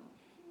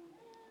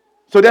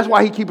 So that's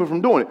why he keeps us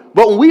from doing it.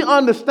 But when we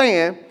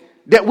understand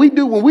that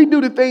when we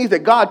do the things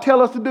that God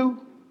tells us to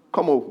do,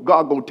 come on,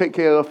 God going to take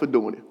care of us for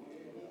doing it.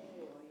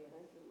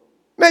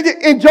 Man,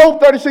 in Job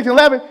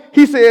 36:11,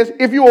 he says,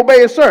 if you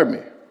obey and serve me,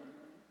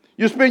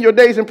 you spend your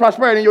days in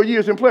prosperity and your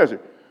years in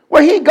pleasure.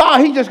 Well, God,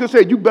 he just going to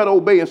say, you better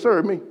obey and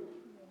serve me.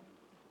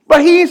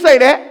 But he didn't say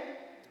that.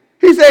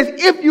 He says,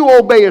 if you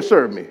obey and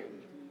serve me,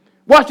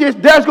 watch this,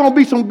 there's going to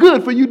be some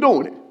good for you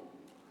doing it.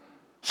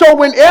 So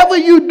whenever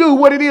you do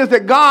what it is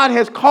that God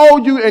has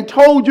called you and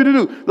told you to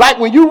do, like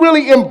when you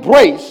really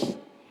embrace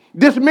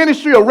this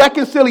ministry of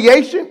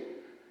reconciliation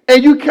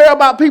and you care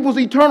about people's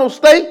eternal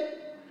state,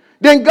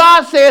 then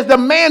God says the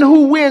man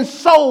who wins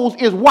souls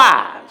is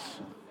wise.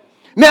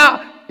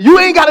 Now, you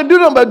ain't got to do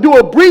nothing but do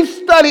a brief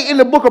study in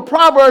the book of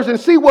Proverbs and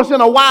see what's in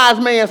a wise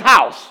man's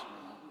house.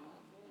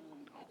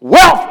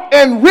 Wealth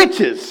and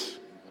riches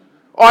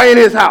are in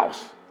his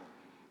house.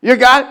 You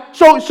got it?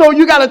 So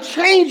you got to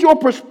change your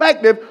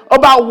perspective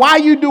about why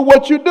you do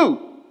what you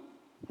do.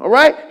 All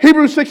right?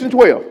 Hebrews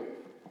 6:12.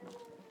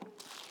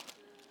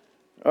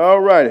 All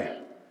righty.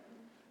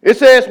 It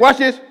says, watch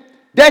this,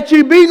 that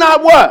ye be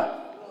not what?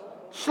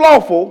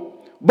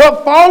 Slothful,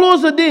 but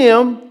followers of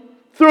them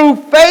through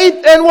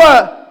faith and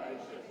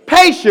what?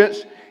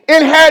 Patience,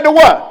 inherit the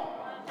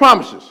what?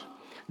 Promises.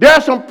 There are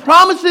some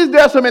promises,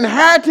 there are some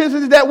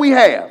inheritances that we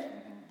have.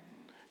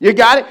 You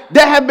got it?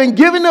 That have been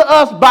given to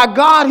us by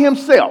God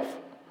himself.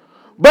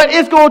 But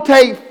it's going to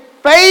take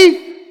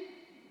faith,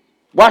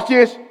 watch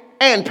this,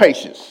 and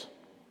patience.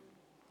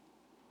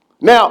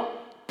 Now,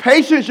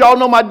 patience, y'all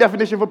know my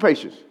definition for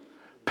patience.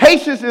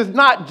 Patience is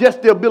not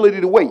just the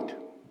ability to wait.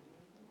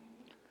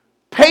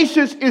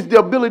 Patience is the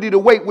ability to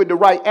wait with the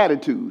right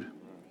attitude.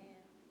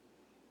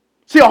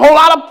 See, a whole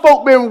lot of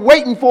folk been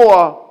waiting for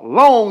a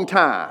long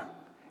time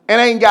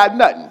and ain't got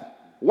nothing.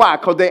 Why?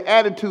 Because their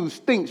attitude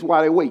stinks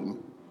while they're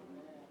waiting.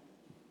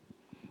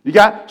 You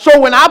got it?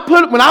 So when I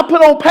put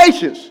on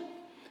patience,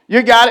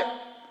 you got it?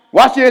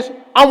 Watch this.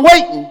 I'm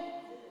waiting.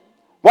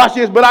 Watch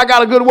this, but I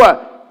got a good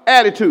what?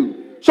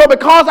 Attitude. So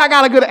because I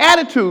got a good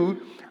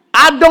attitude,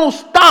 I don't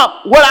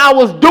stop what I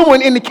was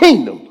doing in the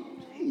kingdom.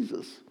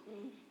 Jesus.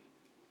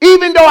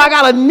 Even though I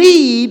got a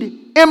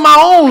need in my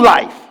own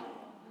life,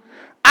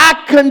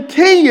 I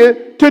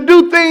continue to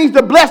do things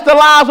to bless the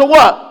lives of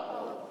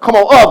what? Come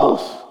on,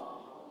 others.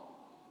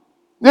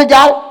 You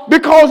got it?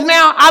 Because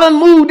now I done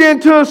moved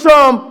into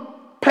some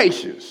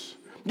patience.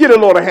 Give the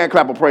Lord a hand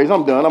clap of praise.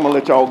 I'm done. I'm going to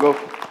let y'all go.